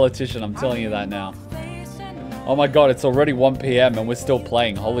 Such a politician, I'm telling you that now. Oh my god, it's already 1 PM and we're still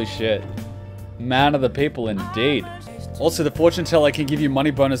playing. Holy shit. Man of the people indeed. Also, the fortune teller can give you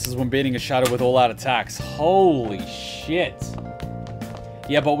money bonuses when beating a shadow with all-out attacks. Holy shit.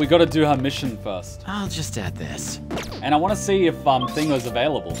 Yeah, but we gotta do her mission first. I'll just add this. And I want to see if Thingo's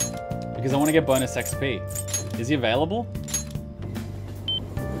available. Because I want to get bonus XP. Is he available?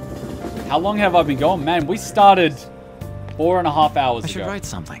 How long have I been going? Man, we started 4.5 hours ago. I should write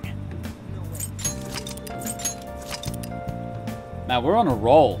something. Man, we're on a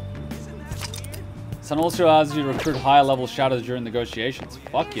roll. Sun also allows you to recruit higher level shadows during negotiations.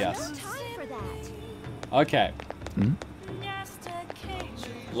 Fuck yes. Okay.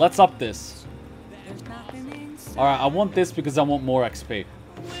 Let's up this. Alright, I want this because I want more XP.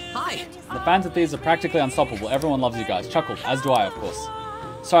 Hi. The Phantom Thieves are practically unstoppable. Everyone loves you guys. Chuckle, as do I, of course.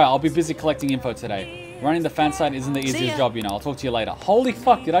 Sorry, I'll be busy collecting info today. Running the fan site isn't the easiest job, you know. I'll talk to you later. Holy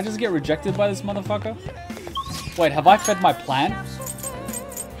fuck, did I just get rejected by this motherfucker? Wait, have I fed my plant?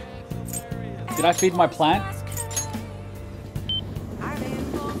 Did I feed my plant?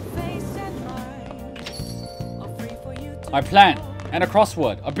 My plant. And a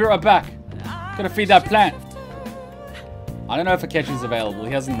crossword. I'll be right back. Gotta feed that plant. I don't know if Akechi's available.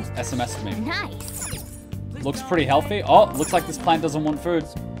 He hasn't SMS'd me. Nice. Looks pretty healthy. Oh, looks like this plant doesn't want food.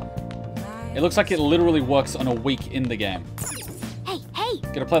 It looks like it literally works on a week in the game. Hey, hey.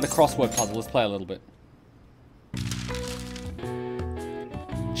 Gotta play the crossword puzzle. Let's play a little bit.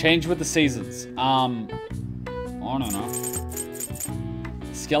 Change with the seasons. I don't know.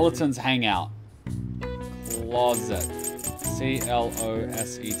 Skeletons hang out. Closet.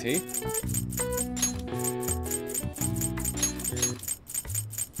 C-L-O-S-E-T.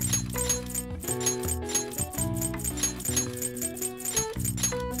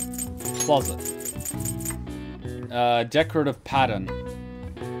 Closet. Decorative pattern.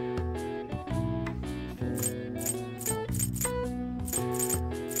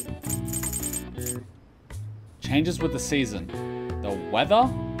 Changes with the season. The weather?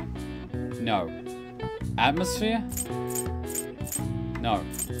 No. Atmosphere? No.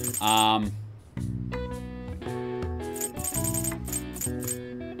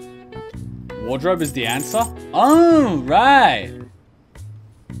 Wardrobe is the answer? Oh, right.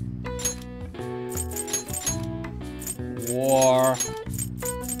 Wardrobe.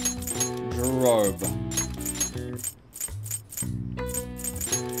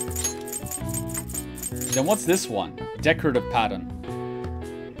 Then what's this one? Decorative pattern.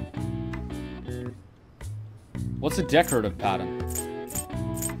 What's a decorative pattern?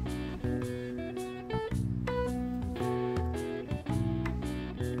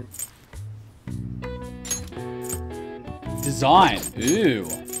 Design. Ooh.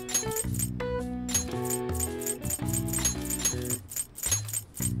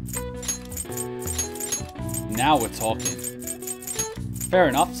 Now we're talking. Fair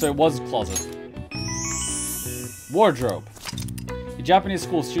enough, so it was closet. Wardrobe. In Japanese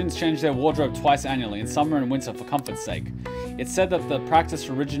schools, students change their wardrobe twice annually, in summer and winter for comfort's sake. It's said that the practice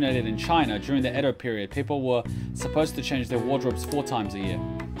originated in China during the Edo period. People were supposed to change their wardrobes 4 times a year.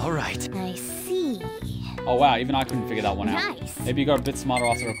 All right. I see. Oh wow, even I couldn't figure that one out. Nice. Maybe you got a bit smarter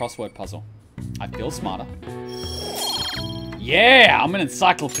after a crossword puzzle. I feel smarter. Yeah, I'm an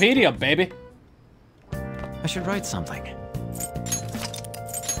encyclopedia, baby. I should write something.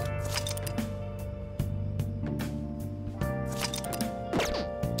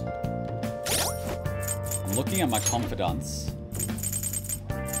 I'm looking at my confidants.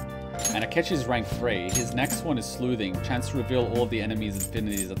 And Akechi's rank 3. His next one is sleuthing. Chance to reveal all of the enemy's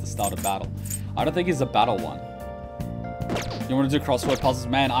infinities at the start of battle. I don't think he's a battle one. You want to do crossword puzzles?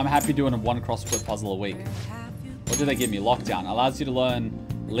 Man, I'm happy doing 1 crossword puzzle a week. What do they give me? Lockdown. Allows you to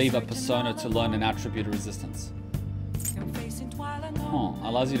leave a persona to learn an attribute of resistance. Huh.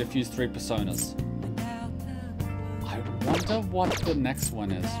 Allows you to fuse 3 personas. I wonder what the next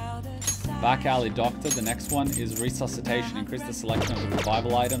one is. Back alley doctor. The next one is resuscitation. Increase the selection of the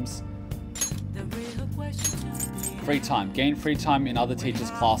revival items. Free time. Gain free time in other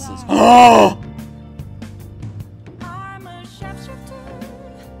teachers' classes.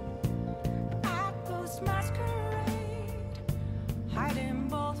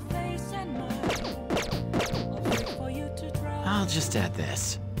 I'll just add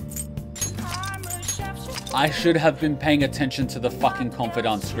this. I should have been paying attention to the fucking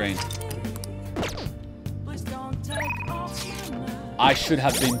confidant screen. I should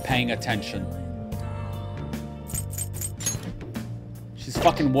have been paying attention. She's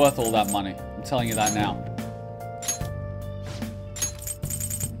fucking worth all that money. I'm telling you that now.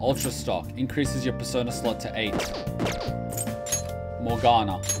 Ultra stock. Increases your persona slot to 8.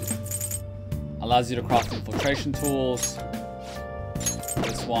 Morgana. Allows you to craft infiltration tools.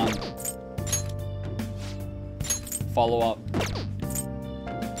 This one. Follow-up.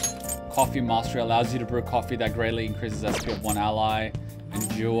 Coffee Mastery allows you to brew coffee that greatly increases SP of one ally.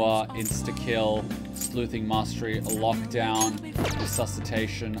 Endure, Insta-Kill, Sleuthing Mastery, Lockdown,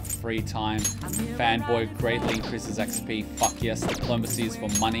 Resuscitation, Free Time. Fanboy greatly increases XP. Fuck yes, Diplomacy is for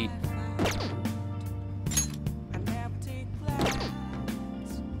money.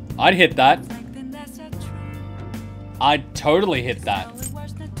 I'd hit that. I'd totally hit that.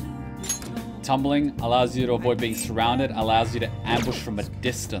 Tumbling allows you to avoid being surrounded, allows you to ambush from a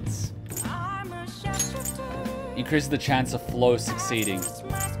distance. Increases the chance of flow succeeding.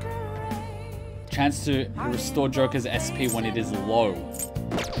 Chance to restore Joker's SP when it is low.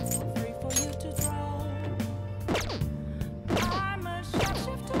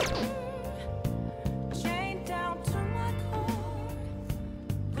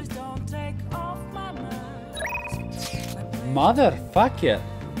 Motherfucker.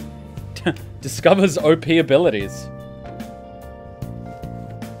 Discovers OP abilities.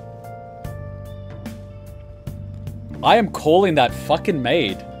 I am calling that fucking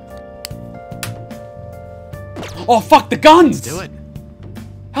maid. Oh fuck, the guns! Do it.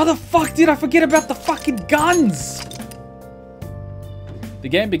 How the fuck did I forget about the fucking guns? The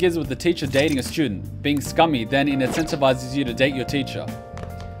game begins with the teacher dating a student. Being scummy then incentivizes you to date your teacher.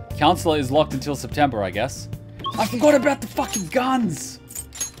 Counselor is locked until September, I guess. I forgot about the fucking guns!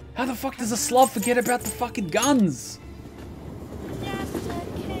 How the fuck does a slob forget about the fucking guns?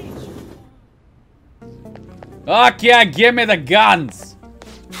 Okay, give me the guns!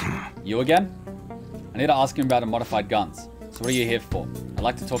 You again? I need to ask him about the modified guns. So what are you here for? I'd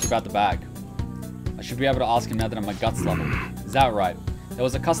like to talk about the bag. I should be able to ask him now that I'm at guts level. Is that right? There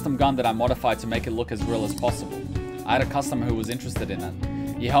was a custom gun that I modified to make it look as real as possible. I had a customer who was interested in it.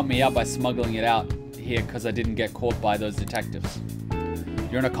 He helped me out by smuggling it out here because I didn't get caught by those detectives.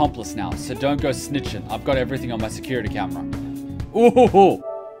 You're an accomplice now, so don't go snitching. I've got everything on my security camera. Ooh!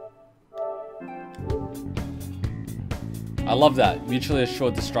 I love that. Mutually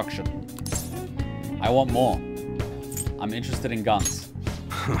assured destruction. I want more. I'm interested in guns.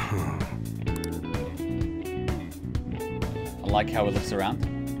 I like how it looks around.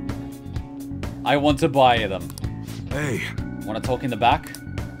 I want to buy them. Hey. Want to talk in the back?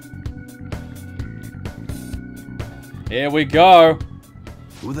 Here we go.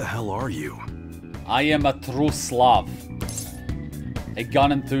 Who the hell are you? I am a true Slav. A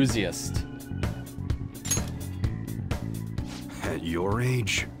gun enthusiast. At your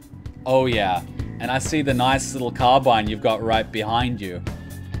age? Oh yeah. And I see the nice little carbine you've got right behind you.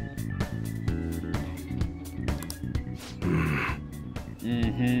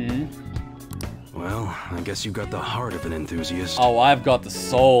 Well, I guess you got the heart of an enthusiast. Oh, I've got the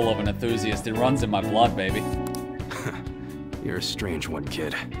soul of an enthusiast. It runs in my blood, baby. You're a strange one,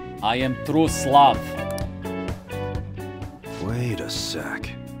 kid. I am true Slav. Wait a sec.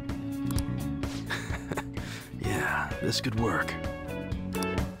 Yeah, this could work.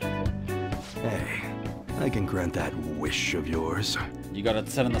 Hey, I can grant that wish of yours. You got a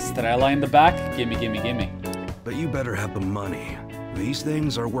Crvena Strela in the back? Gimme, gimme, gimme. But you better have the money. These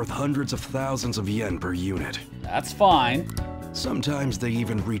things are worth hundreds of thousands of yen per unit. That's fine. Sometimes they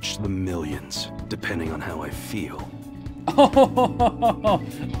even reach the millions, depending on how I feel.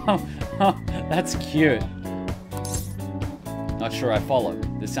 That's cute. Not sure I follow.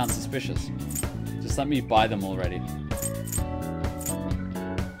 This sounds suspicious. Just let me buy them already.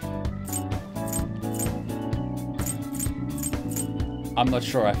 I'm not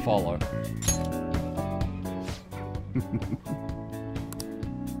sure I follow.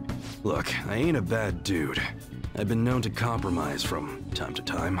 Look, I ain't a bad dude. I've been known to compromise from time to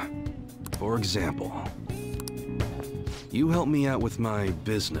time. For example, you help me out with my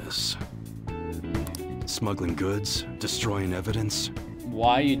business. Smuggling goods, destroying evidence.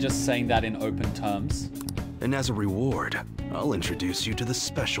 Why are you just saying that in open terms? And as a reward, I'll introduce you to the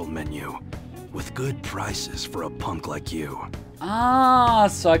special menu. With good prices for a punk like you. Ah,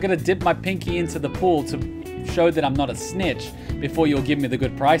 so I gotta dip my pinky into the pool to show that I'm not a snitch before you'll give me the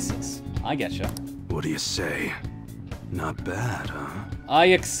good prices. I getcha. What do you say? Not bad, huh? I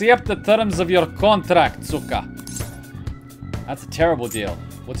accept the terms of your contract, Tsuka. That's a terrible deal.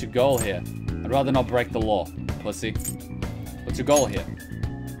 What's your goal here? I'd rather not break the law, pussy. What's your goal here?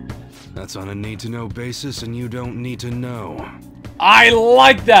 That's on a need-to-know basis, and you don't need to know. I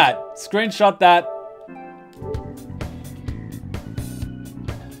like that. Screenshot that.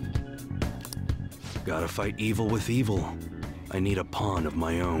 Gotta fight evil with evil. I need a pawn of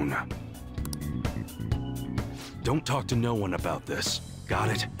my own. Don't talk to no one about this. Got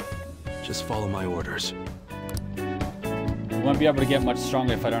it? Just follow my orders. We won't be able to get much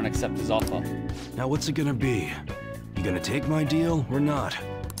stronger if I don't accept his offer. Now what's it gonna be? You gonna take my deal or not?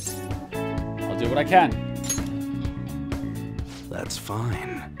 I'll do what I can. That's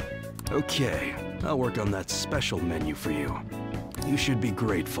fine. Okay, I'll work on that special menu for you. You should be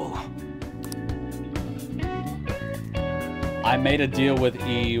grateful. I made a deal with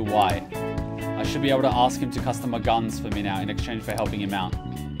Iwai. I should be able to ask him to customize guns for me now in exchange for helping him out.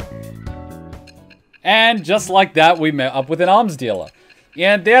 And just like that, we met up with an arms dealer.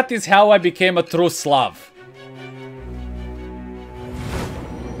 And that is how I became a true Slav.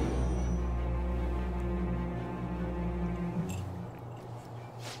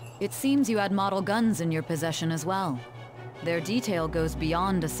 It seems you had model guns in your possession as well. Their detail goes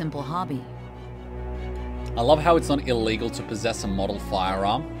beyond a simple hobby. I love how it's not illegal to possess a model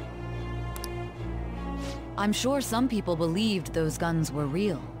firearm. I'm sure some people believed those guns were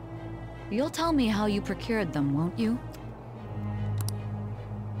real. You'll tell me how you procured them, won't you?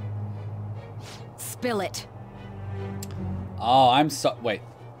 Spill it. Oh, I'm so... Wait.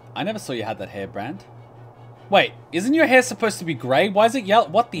 I never saw you had that hair brand. Wait, isn't your hair supposed to be grey? Why is it yellow?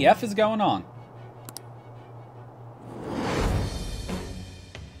 What the F is going on?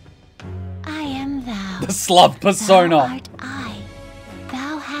 I am thou. The Slav persona. Thou art I.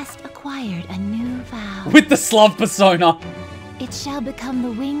 Thou hast acquired a new vow. With the Slav persona. It shall become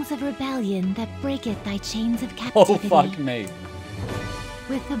the wings of rebellion that breaketh thy chains of Oh, captivity. fuck me.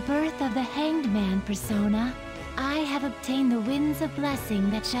 With the birth of the Hanged Man persona, I have obtained the winds of blessing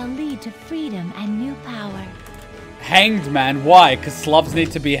that shall lead to freedom and new power. Hanged man, why? Because Slavs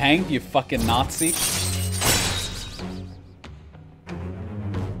need to be hanged, you fucking Nazi?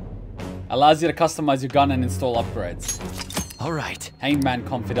 Allows you to customize your gun and install upgrades. Alright. Hanged man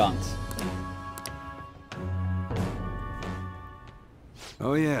Confidant.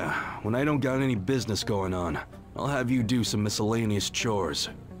 Oh yeah, when I don't got any business going on, I'll have you do some miscellaneous chores.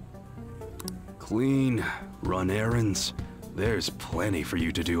 Clean, run errands. There's plenty for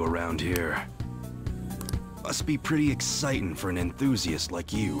you to do around here. Must be pretty exciting for an enthusiast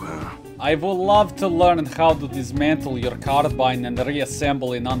like you, huh? I would love to learn how to dismantle your carbine and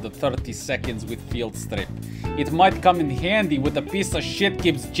reassemble in under 30 seconds with field strip. It might come in handy when the piece of shit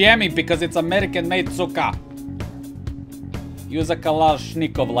keeps jamming because it's American-made Zuka. Use a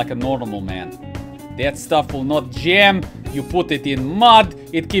Kalashnikov like a normal man. That stuff will not jam. You put it in mud,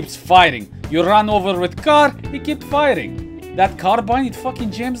 it keeps firing. You run over with car, it keeps firing. That carbine, it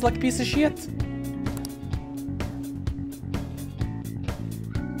fucking jams like a piece of shit.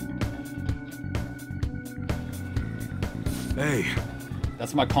 Hey.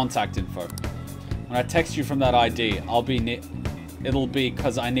 That's my contact info. When I text you from that ID, it'll be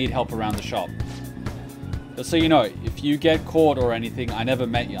because I need help around the shop. Just so you know, if you get caught or anything, I never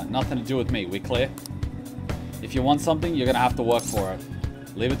met you. Nothing to do with me. We clear? If you want something, you're gonna have to work for it.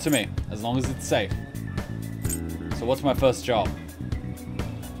 Leave it to me, as long as it's safe. So what's my first job?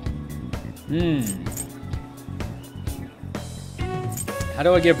 How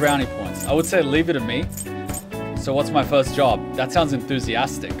do I get brownie points? I would say leave it to me. So what's my first job? That sounds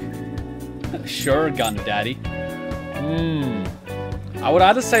enthusiastic. Sure, gun daddy. I would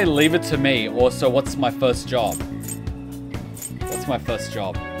either say leave it to me or so what's my first job? What's my first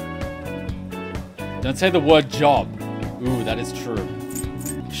job? Don't say the word job. Ooh, that is true.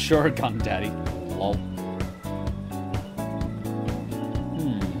 Sure, gun daddy. Lol.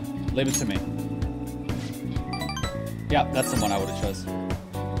 Leave it to me. Yeah, that's the one I would have chose.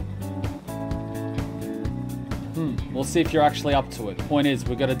 We'll see if you're actually up to it. Point is,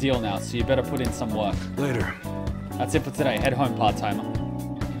 we got a deal now, so you better put in some work. Later. That's it for today. Head home, part-timer.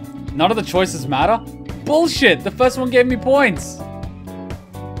 None of the choices matter? Bullshit! The first one gave me points!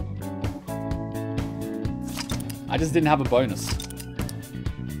 I just didn't have a bonus.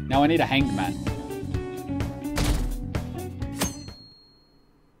 Now I need a hanged man.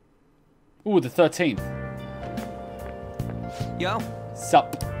 Ooh, the 13th. Yo.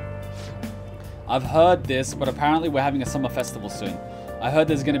 Sup. I've heard this, but apparently we're having a summer festival soon. I heard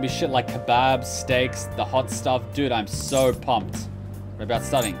there's gonna be shit like kebabs, steaks, the hot stuff. Dude, I'm so pumped. What about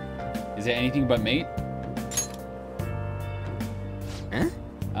studying? Is there anything but meat?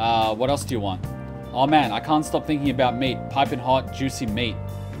 Huh? What else do you want? Oh man, I can't stop thinking about meat. Piping hot, juicy meat.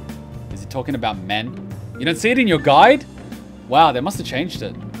 Is he talking about men? You don't see it in your guide? Wow, they must have changed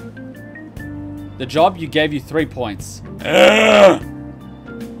it. The job, you gave you 3 points.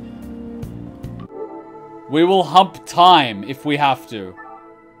 We will hump time if we have to.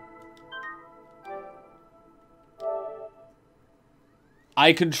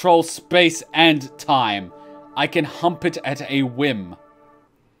 I control space and time. I can hump it at a whim.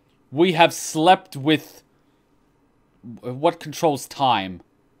 We have slept with... What controls time?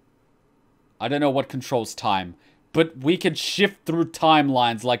 I don't know what controls time. But we can shift through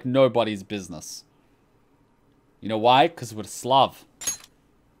timelines like nobody's business. You know why? Because we're Slav.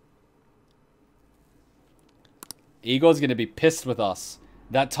 Igor's gonna be pissed with us.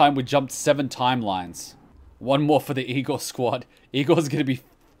 That time we jumped 7 timelines. One more for the Igor squad. Igor's gonna be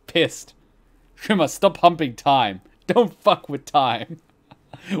pissed. Kuma, stop humping time. Don't fuck with time.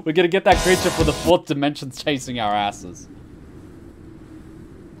 We're gonna get that creature for the 4th dimension chasing our asses.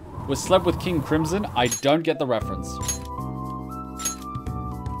 We slept with King Crimson. I don't get the reference.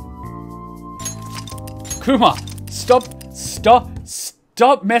 Kuma,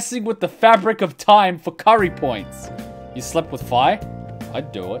 stop messing with the fabric of time for curry points. You slept with Fi?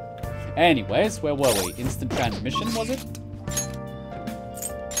 I'd do it. Anyways, where were we? Instant transmission, was it?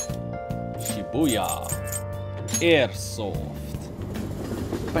 Shibuya. Airsoft.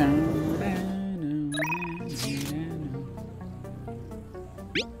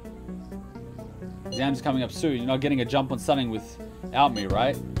 Exam's coming up soon. You're not getting a jump on something without me,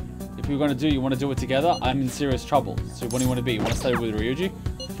 right? If we're gonna do, you want to do it together? I'm in serious trouble. So what do you want to be? You want to study with Ryuji?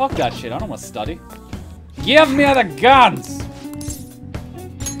 Fuck that shit. I don't want to study. Give me the guns!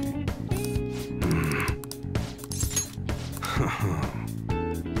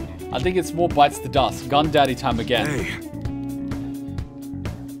 I think it's more bites the dust. Gun daddy time again. Hey.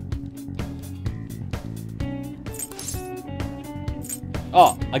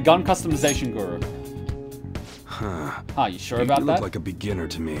 Oh, a gun customization guru. Huh. Huh, you sure about that? that? You look like a beginner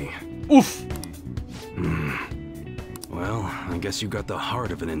to me. Oof! Well, I guess you got the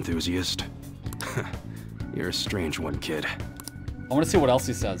heart of an enthusiast. You're a strange one, kid. I want to see what else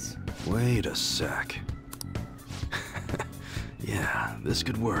he says. Wait a sec. Yeah, this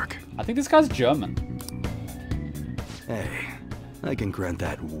could work. I think this guy's German. Hey, I can grant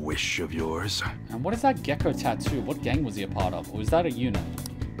that wish of yours. And what is that gecko tattoo? What gang was he a part of? Or is that a unit?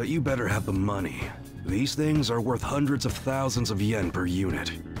 But you better have the money. These things are worth hundreds of thousands of yen per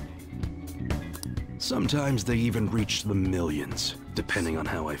unit. Sometimes they even reach the millions, depending on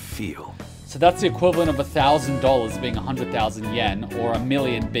how I feel. So that's the equivalent of $1,000 being 100,000 yen, or $1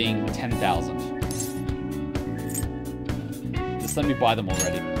 million being 10,000. Just let me buy them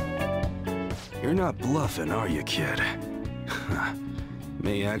already. You're not bluffing, are you, kid?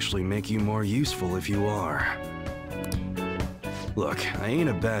 May actually make you more useful if you are. Look, I ain't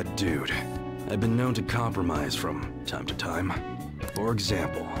a bad dude. I've been known to compromise from time to time. For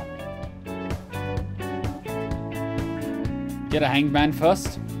example... Get a hangman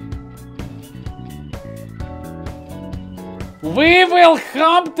first. We will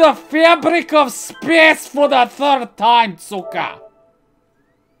hump the fabric of space for the 3rd time, Tsuka!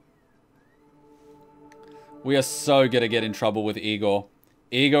 We are so gonna get in trouble with Igor.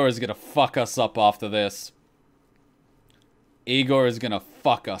 Igor is gonna fuck us up after this. Igor is gonna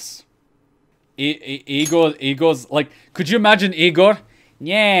fuck us. Igor's like, could you imagine Igor?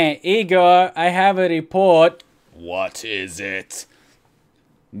 Yeah, Igor, I have a report. What is it?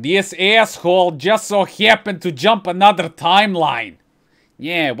 This asshole just so happened to jump another timeline.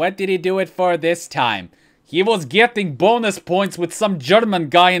 Yeah, what did he do it for this time? He was getting bonus points with some German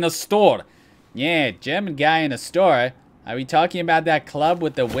guy in a store. Yeah, German guy in a store? Are we talking about that club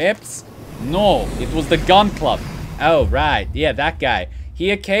with the whips? No, it was the gun club. Oh, right. Yeah, that guy. He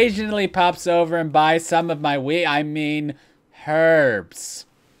occasionally pops over and buys some of my herbs.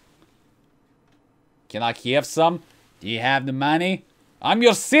 Can I have some? Do you have the money? I'm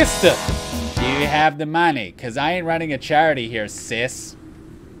your sister! Do you have the money? Cause I ain't running a charity here, sis.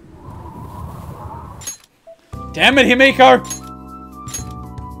 Damn it, Himiko!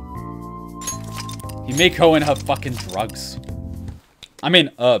 Himiko and her fucking drugs. I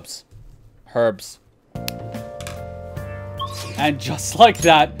mean, herbs. Herbs. And just like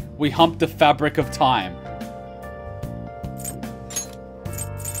that, we humped the fabric of time.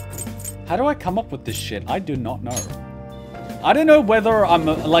 How do I come up with this shit? I do not know. I don't know whether I'm,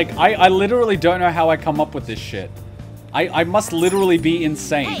 like, I literally don't know how I come up with this shit. I must literally be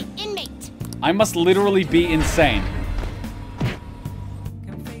insane. Hey, inmate! I must literally be insane.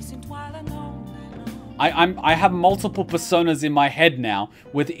 I have multiple personas in my head now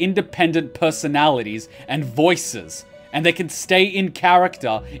with independent personalities and voices. And they can stay in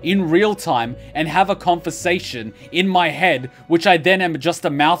character in real time and have a conversation in my head, which I then am just a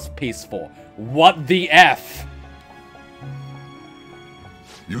mouthpiece for. What the F?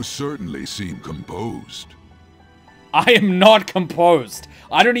 You certainly seem composed. I am not composed.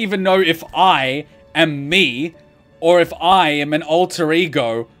 I don't even know if I am me or if I am an alter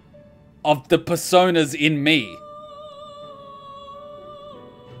ego of the personas in me.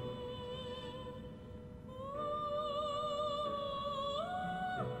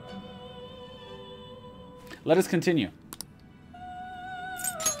 Let us continue.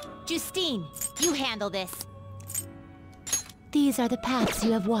 Justine, you handle this. These are the paths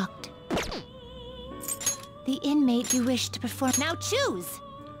you have walked. The inmate you wish to perform. Now choose!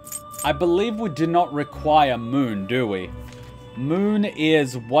 I believe we do not require Moon, do we? Moon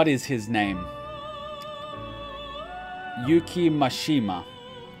is... what is his name? Yuki Mashima.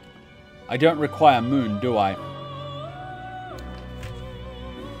 I don't require Moon, do I?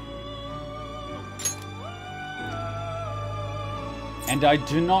 And I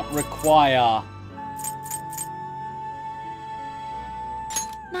do not require...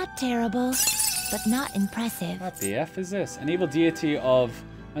 Not terrible, but not impressive. What the F is this? An evil deity of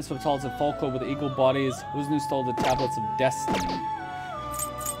Mesopotamian folklore with eagle bodies. Uznu stole the tablets of destiny.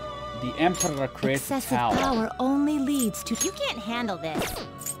 The Emperor creates Excessive a tower. power only leads to... You can't handle this.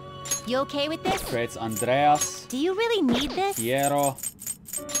 You okay with this? Creates Andreas. Do you really need this? Piero.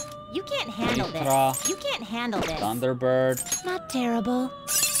 You can't handle Mitra, this. You can't handle this. Thunderbird. Not terrible,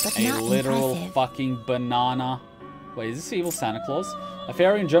 but A not literal impressive. fucking banana. Wait, is this evil Santa Claus? A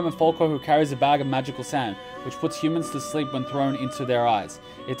fairy in German folklore who carries a bag of magical sand, which puts humans to sleep when thrown into their eyes.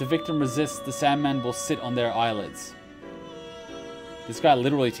 If the victim resists, the sandman will sit on their eyelids. This guy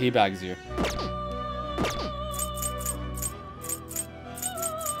literally teabags you.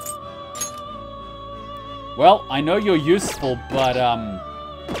 Well, I know you're useful, but,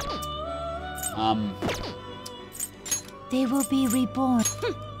 They will be reborn.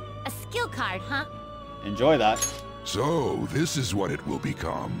 A skill card, huh? enjoy that. So, this is what it will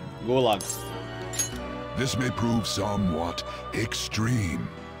become. Gulag. This may prove somewhat extreme.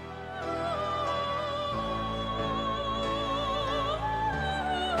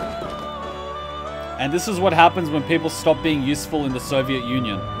 And this is what happens when people stop being useful in the Soviet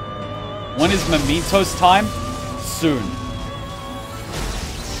Union. When is Mementos time? Soon.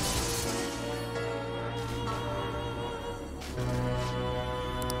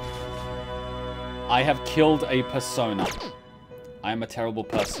 I have killed a persona. I am a terrible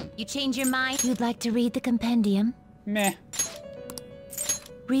person. You change your mind? You'd like to read the compendium? Meh.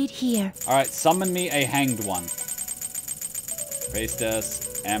 Read here. Alright, summon me a hanged one.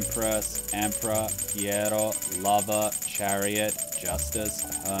 Priestess, Empress, Emperor, Piero, Lover, Chariot,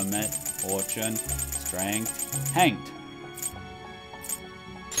 Justice, Hermit, Fortune, Strength, Hanged.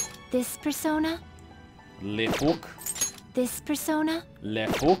 This persona? Lefuk, This persona?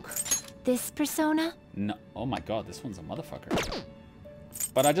 Lefuk. This persona? No, oh my god, this one's a motherfucker.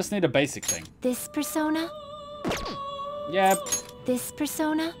 But I just need a basic thing. This persona? Yep. This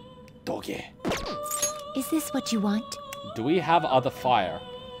persona? Doggy. Is this what you want? Do we have other fire?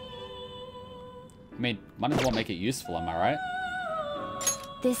 I mean, might as well make it useful, am I right?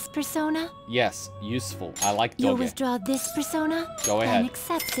 This persona? Yes, useful. I like You'll doggy. withdraw this persona? Go ahead. And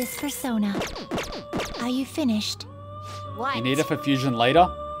accept this persona. Are you finished? What? You need it for fusion later?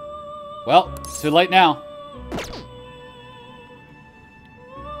 Well, too late now.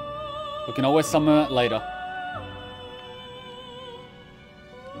 We can always summon it later.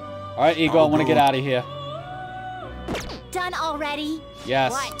 Alright, Ego, I want to get out of here. Done already?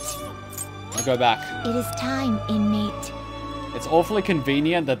 Yes. What? I'll go back. It is time, inmate. It's awfully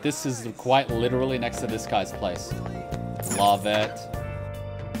convenient that this is quite literally next to this guy's place. Love it.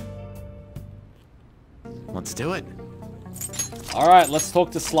 Let's do it. Alright, let's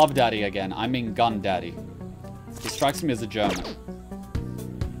talk to Slub Daddy again. I mean Gun Daddy. He strikes me as a German.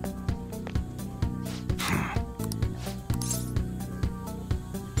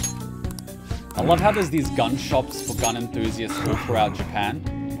 I love how there's these gun shops for gun enthusiasts all throughout Japan,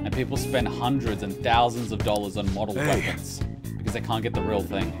 and people spend hundreds and thousands of dollars on model weapons because they can't get the real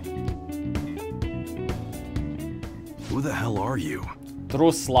thing. Who the hell are you?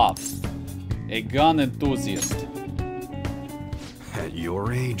 Truslav, a gun enthusiast. At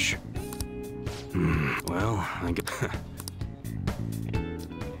your age? Well, I get...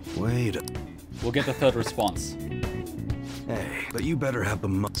 Wait. We'll get the third response. Hey, but you better have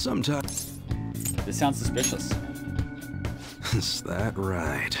the sometime. This sounds suspicious. Is that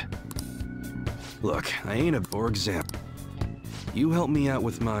right? Look, I ain't a... For example, you help me out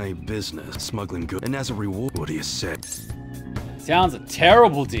with my business, smuggling goods, and as a reward, what do you say? Sounds a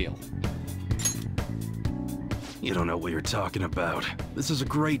terrible deal. You don't know what you're talking about. This is a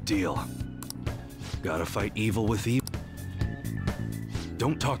great deal. Gotta fight evil with evil.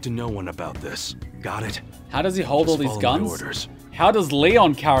 Don't talk to no one about this. Got it? How does he hold all Just these follow my guns? orders. How does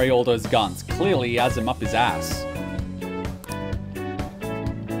Leon carry all those guns? Clearly he has him up his ass.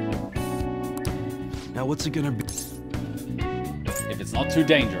 Now what's it gonna be? If it's not too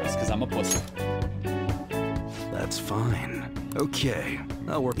dangerous, because I'm a pussy. That's fine. Okay,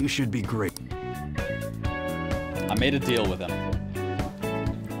 I'll work. You should be great. I made a deal with him.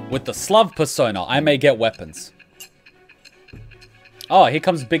 With the Slav persona, I may get weapons. Oh, here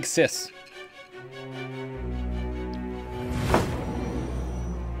comes Big Sis.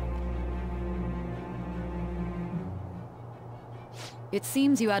 It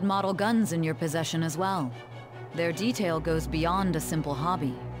seems you had model guns in your possession as well. Their detail goes beyond a simple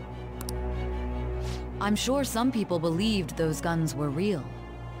hobby. I'm sure some people believed those guns were real.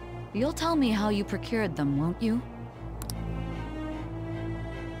 You'll tell me how you procured them, won't you?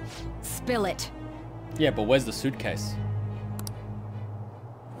 Spill it. Yeah, but where's the suitcase?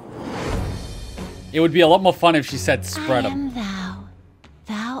 It would be a lot more fun if she said spread I them. am thou.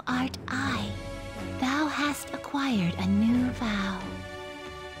 Thou art I. Thou hast acquired a new vow.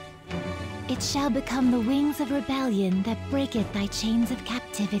 It shall become the wings of rebellion that breaketh thy chains of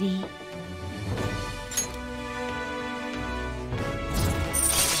captivity.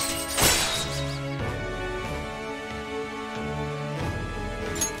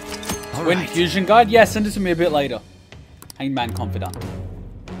 Win Fusion Guide? Yeah, send it to me a bit later. Hangman Confidant.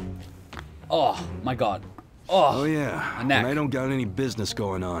 Oh, my god. Oh yeah, my neck. and I don't got any business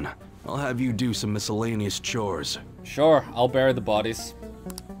going on. I'll have you do some miscellaneous chores. Sure, I'll bury the bodies.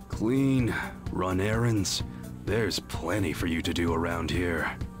 Clean, run errands. There's plenty for you to do around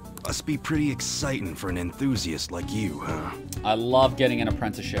here. Must be pretty exciting for an enthusiast like you, huh? I love getting an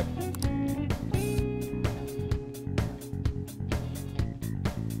apprenticeship.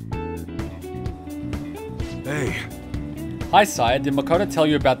 Hey. Hi, Sire. Did Makoto tell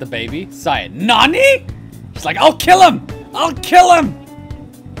you about the baby? Sire, NANI? She's like, I'll kill him! I'll kill him!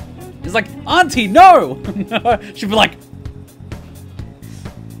 He's like, Auntie, no! She'd be like...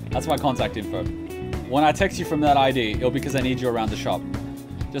 That's my contact info. When I text you from that ID, it'll be because I need you around the shop.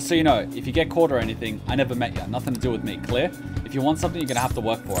 Just so you know, if you get caught or anything, I never met you. Nothing to do with me. Clear? If you want something, you're gonna have to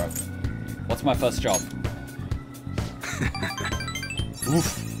work for it. What's my first job?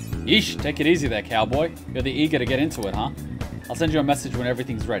 Oof. Yeesh, take it easy there, cowboy. You're the eager to get into it, huh? I'll send you a message when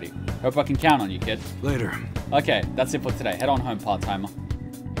everything's ready. Hope I can count on you, kid. Later. Okay, that's it for today. Head on home, part-timer.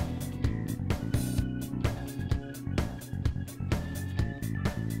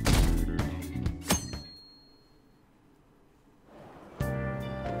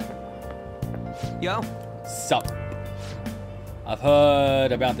 Yo. Sup? I've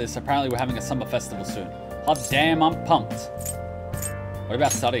heard about this. Apparently we're having a summer festival soon. Hot damn, I'm pumped. What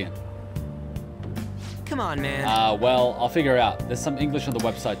about studying? Come on, man. Well, I'll figure it out. There's some English on the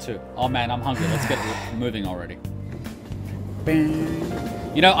website too. Oh man, I'm hungry. Let's get moving already.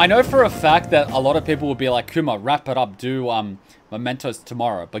 You know, I know for a fact that a lot of people will be like, Kuma, wrap it up, do Mementos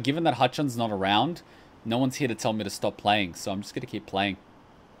tomorrow. But given that Hutchin's not around, no one's here to tell me to stop playing, so I'm just gonna keep playing.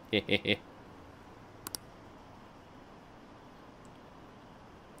 Hehehe.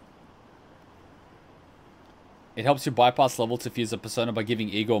 It helps you bypass level to fuse a persona by giving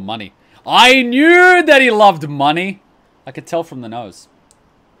Igor money. I knew that he loved money! I could tell from the nose.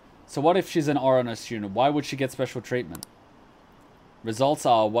 So what if she's an Orono student? Why would she get special treatment? Results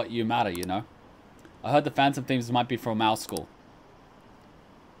are what you matter, you know? I heard the Phantom themes might be from our school.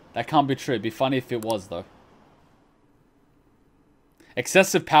 That can't be true. It'd be funny if it was, though.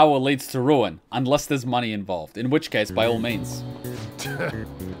 Excessive power leads to ruin, unless there's money involved. In which case, by all means.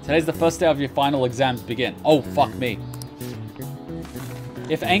 Today's the first day of your final exams begin. Oh, fuck me.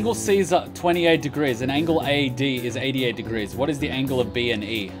 If angle C is 28 degrees and angle AD is 88 degrees, what is the angle of B and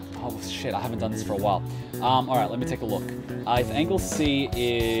E? Oh, shit, I haven't done this for a while. Alright, let me take a look. If angle C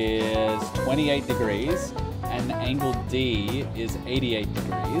is 28 degrees and angle D is 88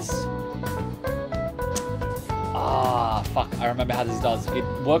 degrees... Ah, fuck, I remember how this does. It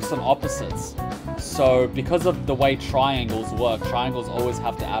works on opposites. So, because of the way triangles work, triangles always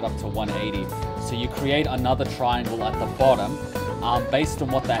have to add up to 180. So you create another triangle at the bottom. Based on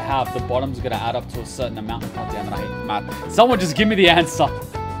what they have, the bottom's going to add up to a certain amount. God damn it, I hate math. Someone just give me the answer.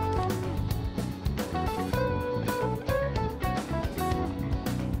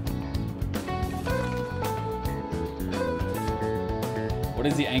 What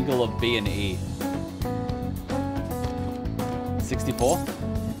is the angle of B and E? 64?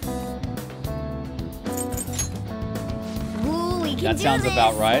 Ooh, we can That do sounds this.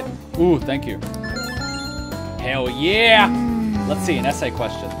 about right. Ooh, thank you. Hell yeah! Let's see, an essay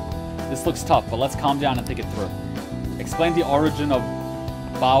question. This looks tough, but let's calm down and think it through. Explain the origin of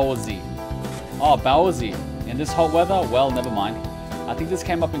baozi. Oh, baozi. In this hot weather? Well, never mind. I think this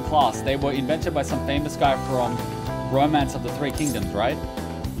came up in class. They were invented by some famous guy from Romance of the Three Kingdoms, right?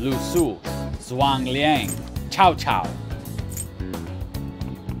 Lu Su, Zhuang Liang, Cao Cao.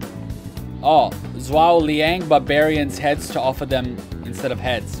 Oh, Zhuao Liang barbarians heads to offer them instead of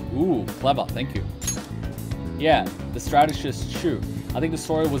heads. Ooh, clever, thank you. Yeah, the strategist Chu. I think the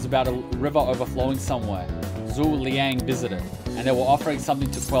story was about a river overflowing somewhere. Zhu Liang visited, and they were offering something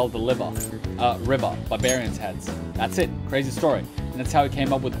to quell the river, barbarians' heads. That's it, crazy story. And that's how he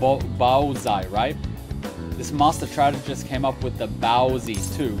came up with Baozai, right? This master strategist came up with the Baozi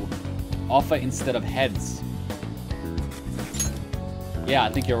too. Offer instead of heads. Yeah,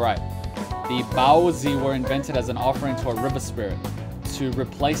 I think you're right. The Baozi were invented as an offering to a river spirit to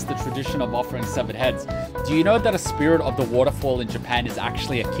replace the tradition of offering severed heads. Do you know that a spirit of the waterfall in Japan is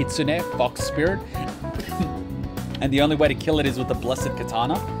actually a kitsune, fox spirit? And the only way to kill it is with a blessed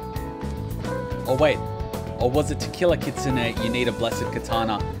katana? Or wait, or was it to kill a kitsune you need a blessed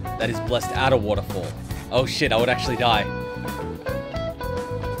katana that is blessed at a waterfall? Oh shit, I would actually die.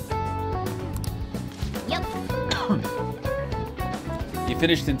 Yep. You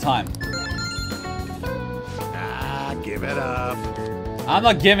finished in time. Ah, give it up. I'm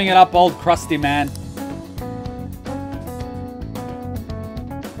not giving it up, old crusty man.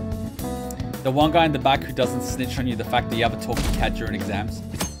 The one guy in the back who doesn't snitch on you the fact that you have a talking cat during exams.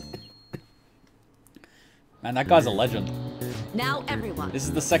 Man, that guy's a legend. Now everyone. This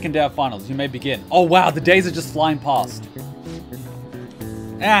is the second day of finals. You may begin. Oh wow, the days are just flying past.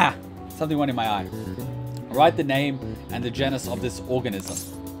 Ah! Something went in my eye. Write the name and the genus of this organism.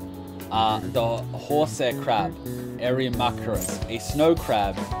 The horsehair crab, Erimachurus. A snow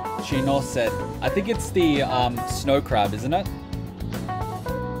crab, Chinoset. I think it's the snow crab, isn't it?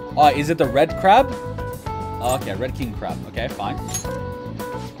 Oh, is it the red crab? Oh, okay, red king crab. Okay, fine.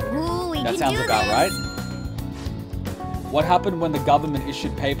 Ooh, That sounds about right. What happened when the government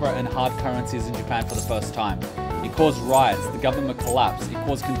issued paper and hard currencies in Japan for the first time? It caused riots, the government collapsed, it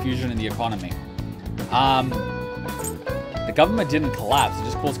caused confusion in the economy. The government didn't collapse, it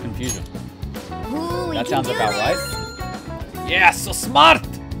just caused confusion. Ooh, That sounds about right. Yeah, so smart!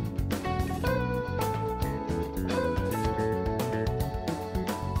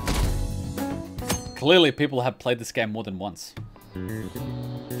 Clearly, people have played this game more than once.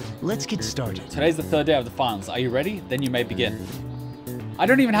 Let's get started. Today's the third day of the finals. Are you ready? Then you may begin. I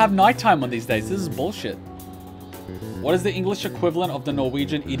don't even have nighttime on these days. This is bullshit. What is the English equivalent of the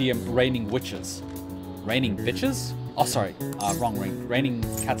Norwegian idiom raining witches? Raining bitches? Oh, sorry. Wrong ring. Raining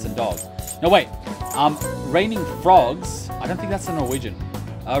cats and dogs. No, wait. Raining frogs. I don't think that's the Norwegian.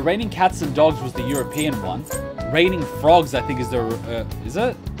 Raining cats and dogs was the European one. Raining frogs, I think, is the... is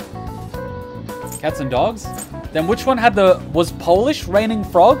it? Cats and dogs? Then which one had the... Was Polish raining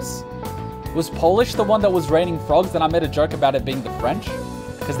frogs? Was Polish the one that was raining frogs? Then I made a joke about it being the French.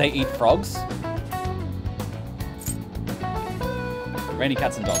 Because they eat frogs. Raining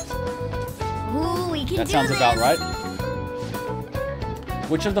cats and dogs. Ooh, we can That do sounds this. about right.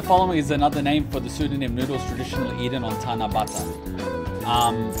 Which of the following is another name for the pseudonym noodles traditionally eaten on Tanabata?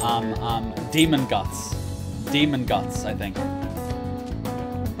 Demon guts. Demon guts, I think.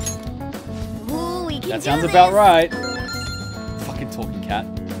 Ooh, we can That do sounds this. about right. Fucking talking cat.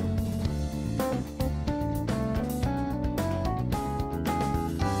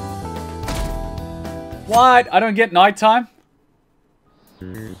 What? I don't get nighttime?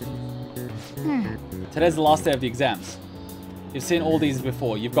 Today's the last day of the exams. You've seen all these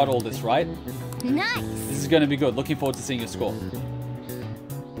before. You've got all this, right? Nice. This is going to be good. Looking forward to seeing your score.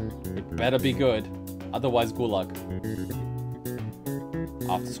 It better be good. Otherwise, gulag.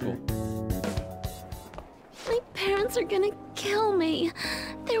 After school. My parents are gonna kill me.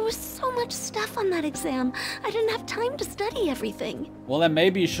 There was so much stuff on that exam. I didn't have time to study everything. Well, then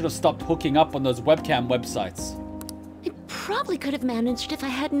maybe you should have stopped hooking up on those webcam websites. I probably could have managed if I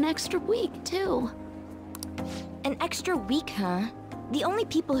had an extra week, too. An extra week, huh? The only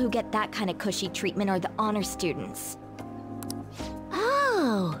people who get that kind of cushy treatment are the honor students.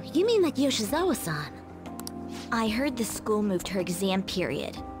 Oh, you mean like Yoshizawa-san? I heard the school moved her exam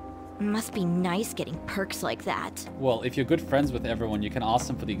period. Must be nice getting perks like that. Well, if you're good friends with everyone, you can ask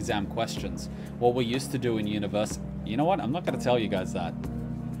them for the exam questions. What we used to do in university... You know what? I'm not going to tell you guys that.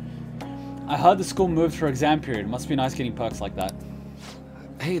 I heard the school moved her exam period. Must be nice getting perks like that.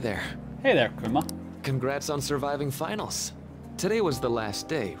 Hey there. Hey there, Kuma. Congrats on surviving finals. Today was the last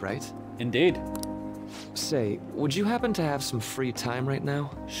day, right? Indeed. Say, would you happen to have some free time right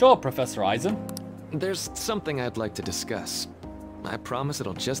now? Sure, Professor Eisen. There's something I'd like to discuss. I promise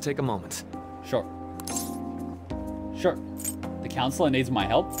it'll just take a moment. Sure. Sure. The counselor needs my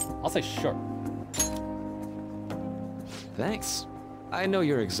help? I'll say sure. Thanks. I know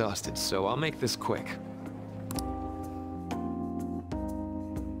you're exhausted, so I'll make this quick.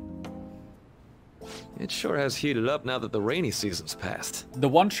 It sure has heated up now that the rainy season's passed. The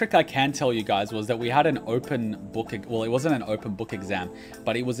one trick I can tell you guys was that we had an open book, well, it wasn't an open book exam,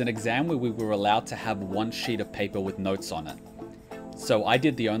 but it was an exam where we were allowed to have one sheet of paper with notes on it. So I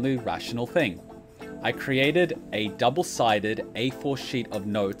did the only rational thing. I created a double-sided A4 sheet of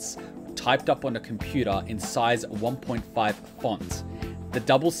notes typed up on a computer in size 1.5 font. The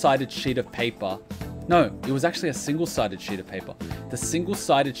double-sided sheet of paper, no, it was actually a single-sided sheet of paper. The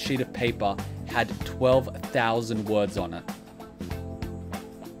single-sided sheet of paper had 12,000 words on it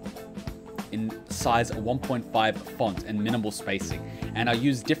in size 1.5 font and minimal spacing. And I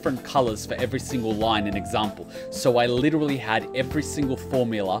used different colors for every single line and example. So I literally had every single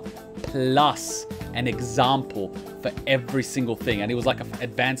formula plus an example for every single thing. And it was like an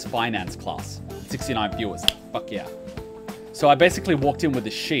advanced finance class. 69 viewers. Fuck yeah. So I basically walked in with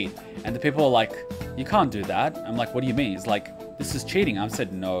a sheet and the people were like, you can't do that. I'm like, what do you mean? It's like, this is cheating. I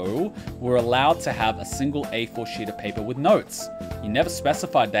said, no, we're allowed to have a single A4 sheet of paper with notes. You never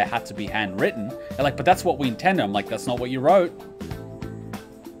specified they had to be handwritten. They're like, but that's what we intended. I'm like, that's not what you wrote.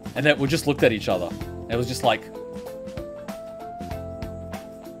 And then we just looked at each other. It was just like,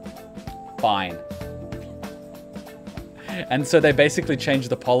 fine. And so they basically changed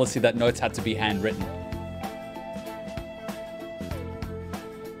the policy that notes had to be handwritten.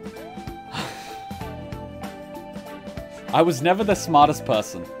 I was never the smartest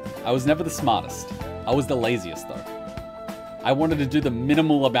person. I was never the smartest. I was the laziest though. I wanted to do the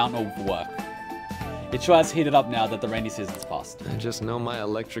minimal amount of work. It sure has heated up now that the rainy season's passed. I just know my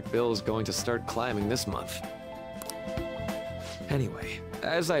electric bill is going to start climbing this month. Anyway,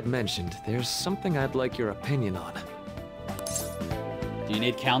 as I'd mentioned, there's something I'd like your opinion on. Do you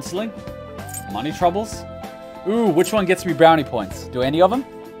need counseling? Money troubles? Ooh, which one gets me brownie points? Do any of them?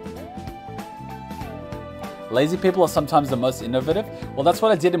 Lazy people are sometimes the most innovative. Well, that's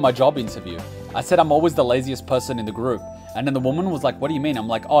what I did in my job interview. I said I'm always the laziest person in the group. And then the woman was like, what do you mean? I'm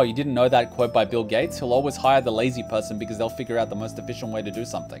like, oh, you didn't know that quote by Bill Gates? He'll always hire the lazy person because they'll figure out the most efficient way to do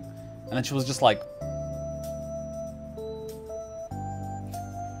something. And then she was just like,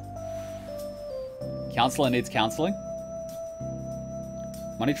 counselor needs counseling?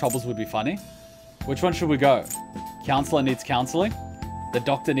 Money troubles would be funny. Which one should we go? Counselor needs counseling? The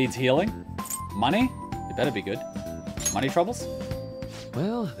doctor needs healing? Money? It better be good. Money troubles?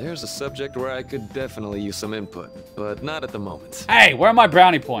 Well, there's a subject where I could definitely use some input, but not at the moment. Hey, where are my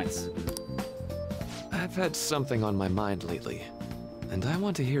brownie points? I've had something on my mind lately, and I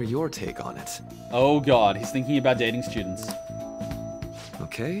want to hear your take on it. Oh god, he's thinking about dating students.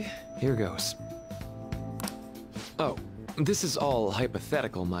 Okay, here goes. Oh, this is all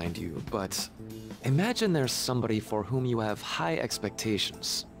hypothetical, mind you, but imagine there's somebody for whom you have high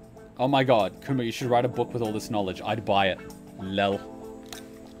expectations. Oh my god, Kuma, you should write a book with all this knowledge. I'd buy it. Lel.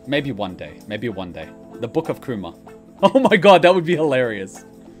 Maybe one day. Maybe one day. The Book of Kuma. Oh my god, that would be hilarious.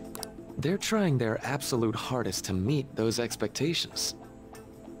 They're trying their absolute hardest to meet those expectations.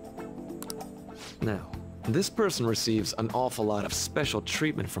 Now, this person receives an awful lot of special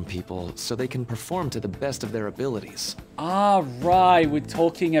treatment from people so they can perform to the best of their abilities. Ah, right. We're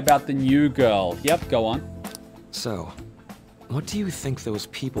talking about the new girl. Yep, go on. So, what do you think those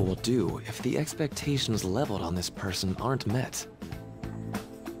people will do if the expectations leveled on this person aren't met?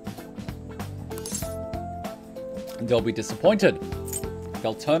 They'll be disappointed.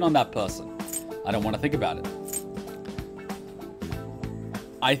 They'll turn on that person. I don't want to think about it.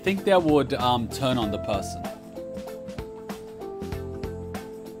 I think they would turn on the person.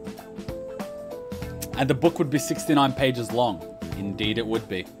 And the book would be 69 pages long. Indeed it would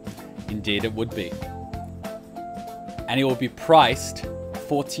be. Indeed it would be. And it will be priced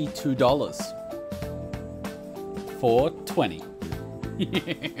 $42. $4.20.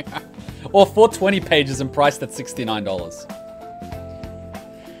 Or 420 pages and priced at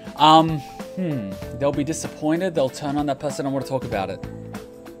 $69. They'll be disappointed. They'll turn on that person. I want to talk about it.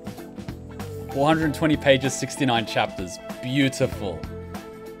 420 pages, 69 chapters. Beautiful.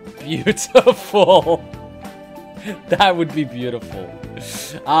 Beautiful. That would be beautiful.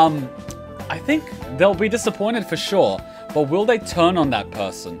 I think they'll be disappointed for sure. But will they turn on that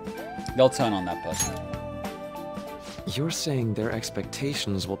person? They'll turn on that person. You're saying their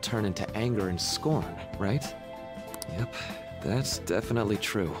expectations will turn into anger and scorn, right? Yep, that's definitely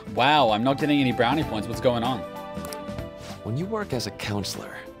true. Wow, I'm not getting any brownie points. What's going on? When you work as a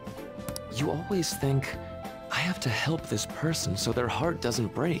counselor, you always think, I have to help this person so their heart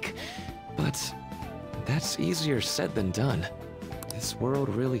doesn't break. But that's easier said than done. This world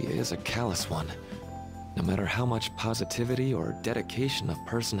really is a callous one. No matter how much positivity or dedication a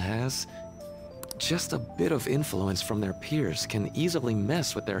person has, just a bit of influence from their peers can easily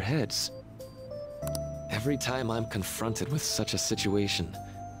mess with their heads. Every time I'm confronted with such a situation,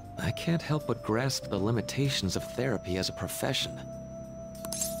 I can't help but grasp the limitations of therapy as a profession.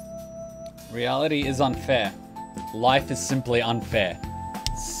 Reality is unfair. Life is simply unfair.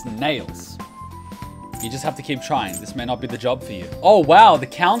 Snails. You just have to keep trying. This may not be the job for you. Oh wow, the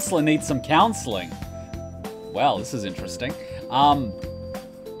counselor needs some counseling. Well, this is interesting.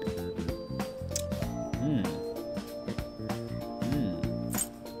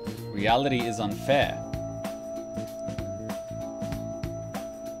 Reality is unfair.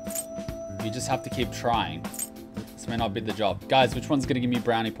 You just have to keep trying. This may not be the job. Guys, which one's gonna give me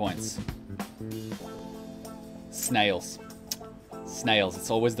brownie points? Snails. Snails.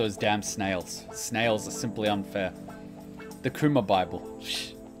 It's always those damn snails. Snails are simply unfair. The Kuma Bible.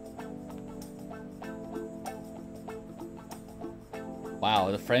 Shh.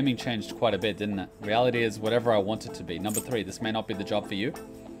 Wow, the framing changed quite a bit, didn't it? Reality is whatever I want it to be. Number 3, this may not be the job for you.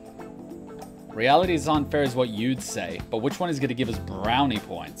 Reality is unfair is what you'd say, but which one is going to give us brownie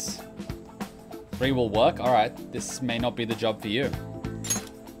points? 3 will work? Alright, this may not be the job for you.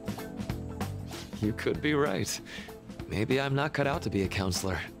 You could be right. Maybe I'm not cut out to be a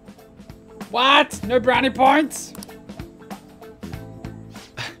counselor. What? No brownie points?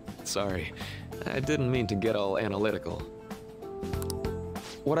 Sorry, I didn't mean to get all analytical.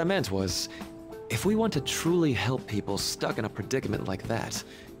 What I meant was, if we want to truly help people stuck in a predicament like that,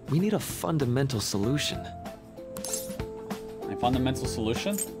 we need a fundamental solution. A fundamental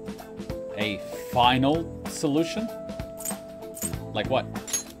solution? A final solution? Like what?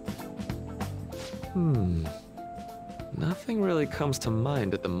 Nothing really comes to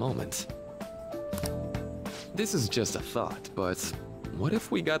mind at the moment. This is just a thought, but what if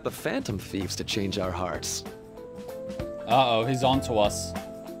we got the Phantom Thieves to change our hearts? Uh-oh, he's onto us.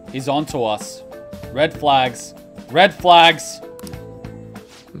 He's onto us. Red flags. Red flags!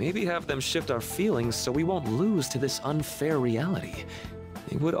 Maybe have them shift our feelings so we won't lose to this unfair reality.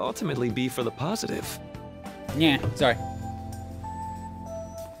 It would ultimately be for the positive. Yeah, sorry.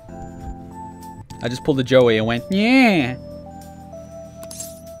 I just pulled a Joey and went, yeah.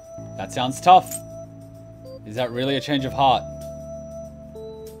 That sounds tough. Is that really a change of heart?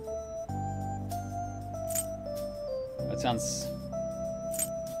 That sounds...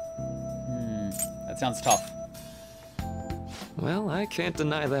 that sounds tough. Well, I can't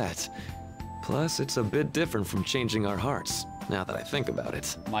deny that. Plus, it's a bit different from changing our hearts, now that I think about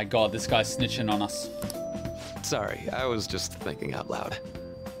it. My god, this guy's snitching on us. Sorry, I was just thinking out loud.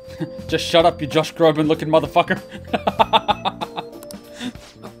 Just shut up, you Josh Groban looking motherfucker.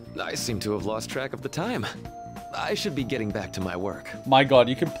 I seem to have lost track of the time. I should be getting back to my work. My god,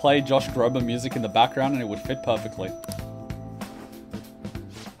 you could play Josh Groban music in the background and it would fit perfectly.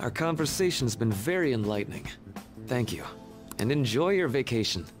 Our conversation's been very enlightening. Thank you. And enjoy your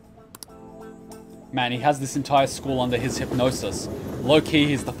vacation. Man, he has this entire school under his hypnosis. Low-key,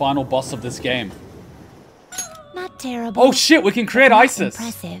 he's the final boss of this game. Not terrible. Oh shit, we can create ISIS!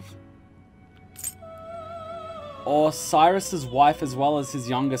 Impressive. Or Cyrus's wife as well as his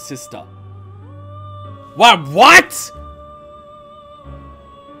younger sister. What?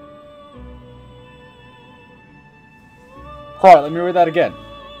 Alright, let me read that again.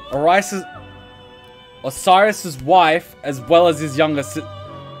 Osiris's wife as well as his younger sister.